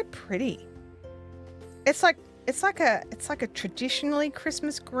just so pretty. It's like a traditionally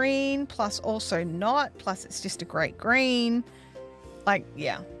Christmas green, plus also not, plus it's just a great green. Like,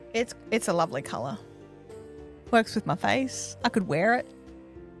 yeah, it's a lovely color. Works with my face. I could wear it.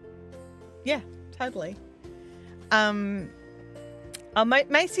 Yeah, totally.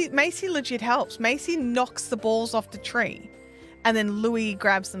 Macy legit helps. Macy knocks the balls off the tree and then Louis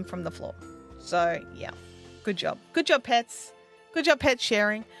grabs them from the floor. So, yeah, good job. Good job, pets. Good job, pet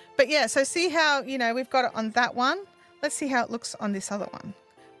sharing. But yeah, so see how, you know, we've got it on that one. Let's see how it looks on this other one,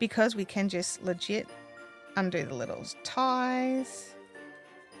 because we can just legit undo the little ties.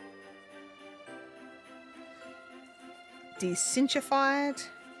 Decinchified.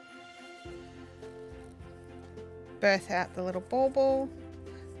 Birth out the little bauble.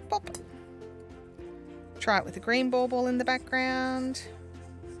 Pop. Try it with the green bauble in the background.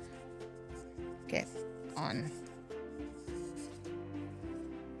 Get on.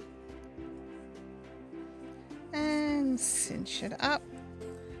 And cinch it up.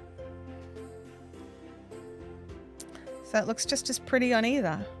 So it looks just as pretty on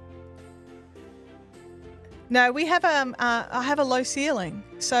either. No, we have I have a low ceiling,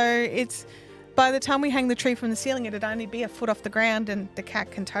 so it's by the time we hang the tree from the ceiling, it'd only be a foot off the ground, and the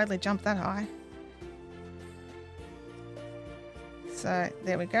cat can totally jump that high. So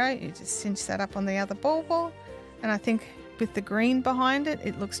there we go. You just cinch that up on the other bauble, and I think with the green behind it,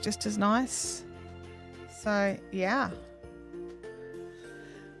 it looks just as nice. So yeah.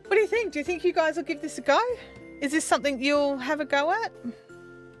 What do you think? Do you think you guys will give this a go? Is this something you'll have a go at?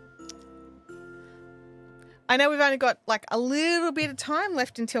 I know we've only got like a little bit of time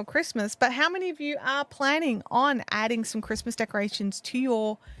left until Christmas, but how many of you are planning on adding some Christmas decorations to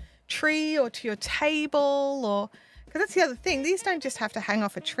your tree or to your table? Or because that's the other thing, these don't just have to hang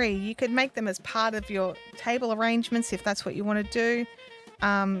off a tree. You could make them as part of your table arrangements if that's what you want to do.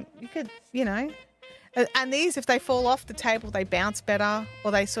 You could, you know, and these, if they fall off the table, they bounce better,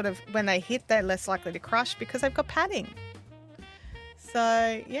 or they sort of, when they hit, they're less likely to crush because they've got padding.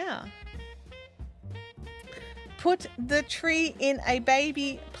 So yeah. Put the tree in a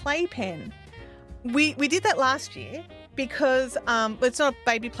baby playpen. We did that last year because it's not a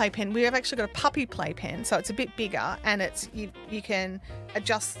baby playpen. We have actually got a puppy playpen, so it's a bit bigger, and it's you can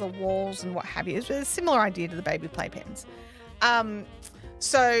adjust the walls and what have you. It's a similar idea to the baby playpens.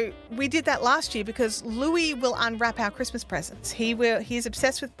 So we did that last year because Louis will unwrap our Christmas presents. He's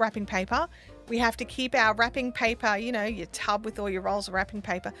obsessed with wrapping paper. We have to keep our wrapping paper, you know, your tub with all your rolls of wrapping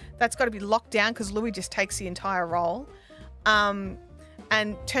paper. That's got to be locked down because Louis just takes the entire roll and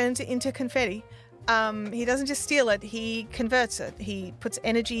turns it into confetti. He doesn't just steal it, he converts it. He puts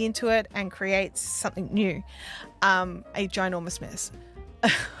energy into it and creates something new. A ginormous mess.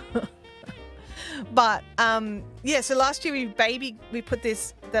 But yeah, so last year we put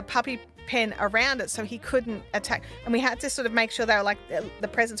the puppy pen around it so he couldn't attack, and we had to sort of make sure they were like the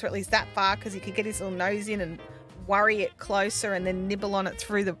presents were at least that far because he could get his little nose in and worry it closer and then nibble on it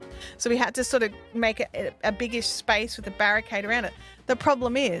through the, so we had to sort of make it a biggish space with a barricade around it. The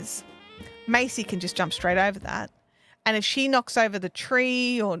problem is Macy can just jump straight over that, and if she knocks over the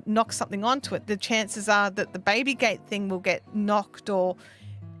tree or knocks something onto it, the chances are that the baby gate thing will get knocked, or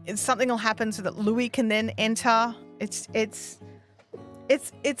something will happen so that Louis can then enter. It's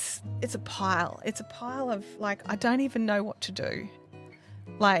a pile. It's a pile of, like, I don't even know what to do.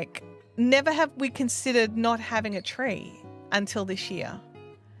 Like, never have we considered not having a tree until this year.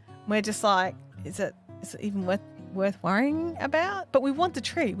 We're just like, is it even worth worrying about? But we want the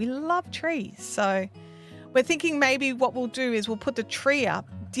tree. We love trees. So we're thinking maybe what we'll do is we'll put the tree up,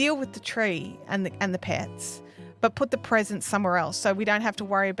 deal with the tree and the pets, but put the presents somewhere else so we don't have to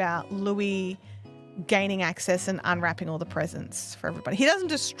worry about Louis gaining access and unwrapping all the presents for everybody. He doesn't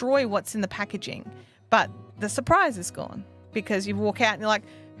destroy what's in the packaging, but the surprise is gone because you walk out and you're like,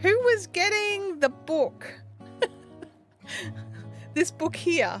 who was getting the book? This book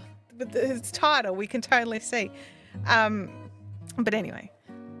here with its title, we can totally see. But anyway,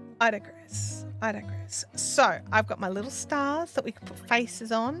 I digress. I digress. So I've got my little stars that we can put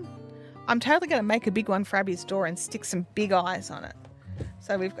faces on. I'm totally going to make a big one for Abby's door and stick some big eyes on it.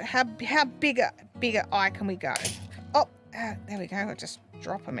 So we've got how bigger eye can we go? Oh, there we go. I'll just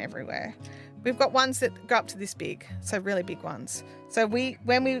drop them everywhere. We've got ones that go up to this big, so really big ones. So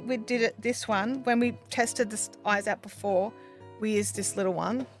when we did it, this one, when we tested the eyes out before, we used this little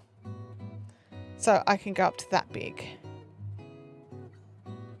one. So I can go up to that big.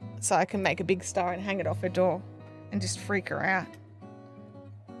 So I can make a big star and hang it off her door and just freak her out.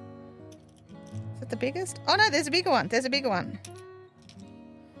 Is that the biggest? Oh no, there's a bigger one. There's a bigger one.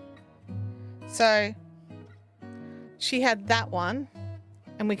 So she had that one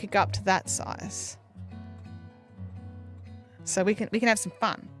and we could go up to that size. So we can have some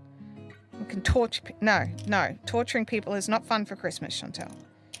fun. We can torture. No, torturing people is not fun for Christmas, Chantel.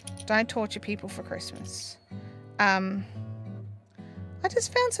 Don't torture people for Christmas. I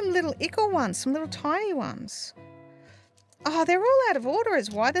just found some little ickle ones, some little tiny ones. Oh, they're all out of order as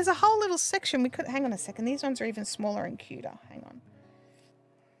why. There's a whole little section. We could, hang on a second. These ones are even smaller and cuter. Hang on.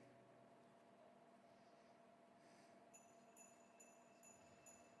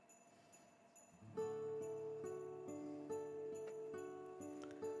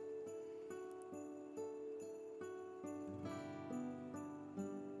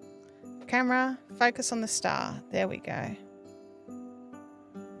 Camera, focus on the star. There we go.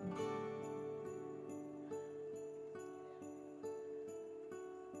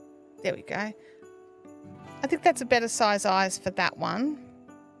 There we go. I think that's a better size eyes for that one.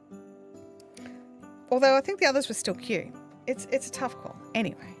 Although I think the others were still cute. It's a tough call.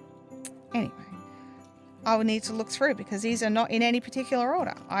 Anyway. I will need to look through because these are not in any particular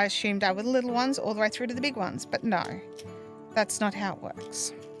order. I assumed they were the little ones all the way through to the big ones, but no. That's not how it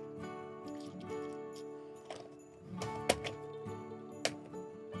works.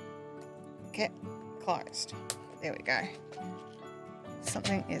 Get closed. There we go.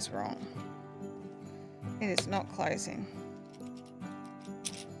 Something is wrong. It is not closing.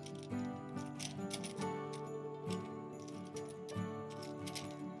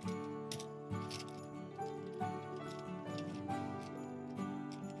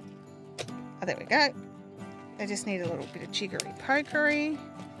 Oh, there we go. They just need a little bit of jiggery pokery.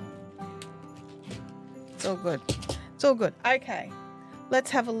 It's all good. It's all good. Okay.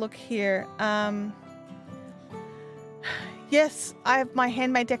 Let's have a look here. Yes, I have my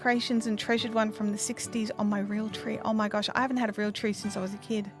handmade decorations and treasured one from the 60s on my real tree. Oh my gosh, I haven't had a real tree since I was a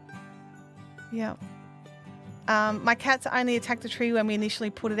kid. Yeah. My cats only attacked the tree when we initially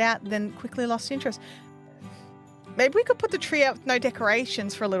put it out, then quickly lost interest. Maybe we could put the tree out with no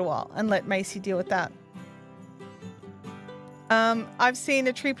decorations for a little while and let Macy deal with that. I've seen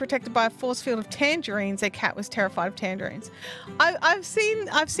a tree protected by a force field of tangerines. A cat was terrified of tangerines. I've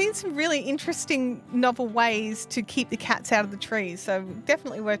seen some really interesting novel ways to keep the cats out of the trees. So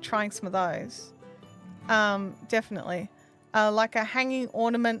definitely worth trying some of those. Definitely. Like a hanging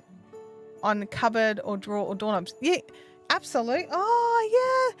ornament on a cupboard or drawer or doorknobs. Yeah, absolutely.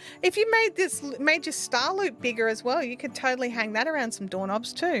 Oh yeah. If you made your star loop bigger as well, you could totally hang that around some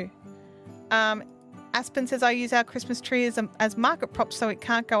doorknobs too. Aspen says I use our Christmas tree as market props so it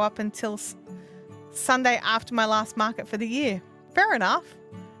can't go up until Sunday after my last market for the year. Fair enough.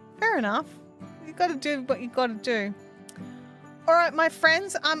 Fair enough. You've got to do what you've got to do. All right, my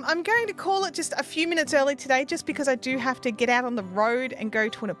friends, I'm going to call it just a few minutes early today just because I do have to get out on the road and go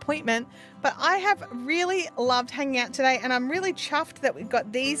to an appointment. But I have really loved hanging out today and I'm really chuffed that we've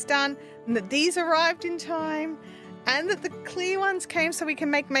got these done and that these arrived in time. And that the clear ones came so we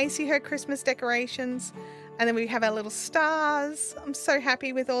can make Macy her Christmas decorations. And then we have our little stars. I'm so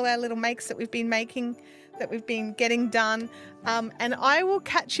happy with all our little makes that we've been making, that we've been getting done. And I will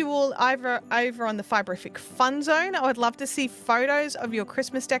catch you all over on the Fiberific Fun Zone. I would love to see photos of your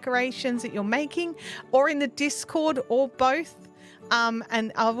Christmas decorations that you're making or in the Discord or both.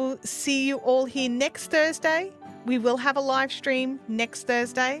 And I will see you all here next Thursday. We will have a live stream next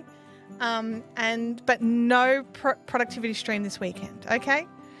Thursday. But no productivity stream this weekend, okay?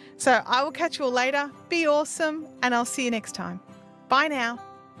 So I will catch you all later. Be awesome, and I'll see you next time. Bye now.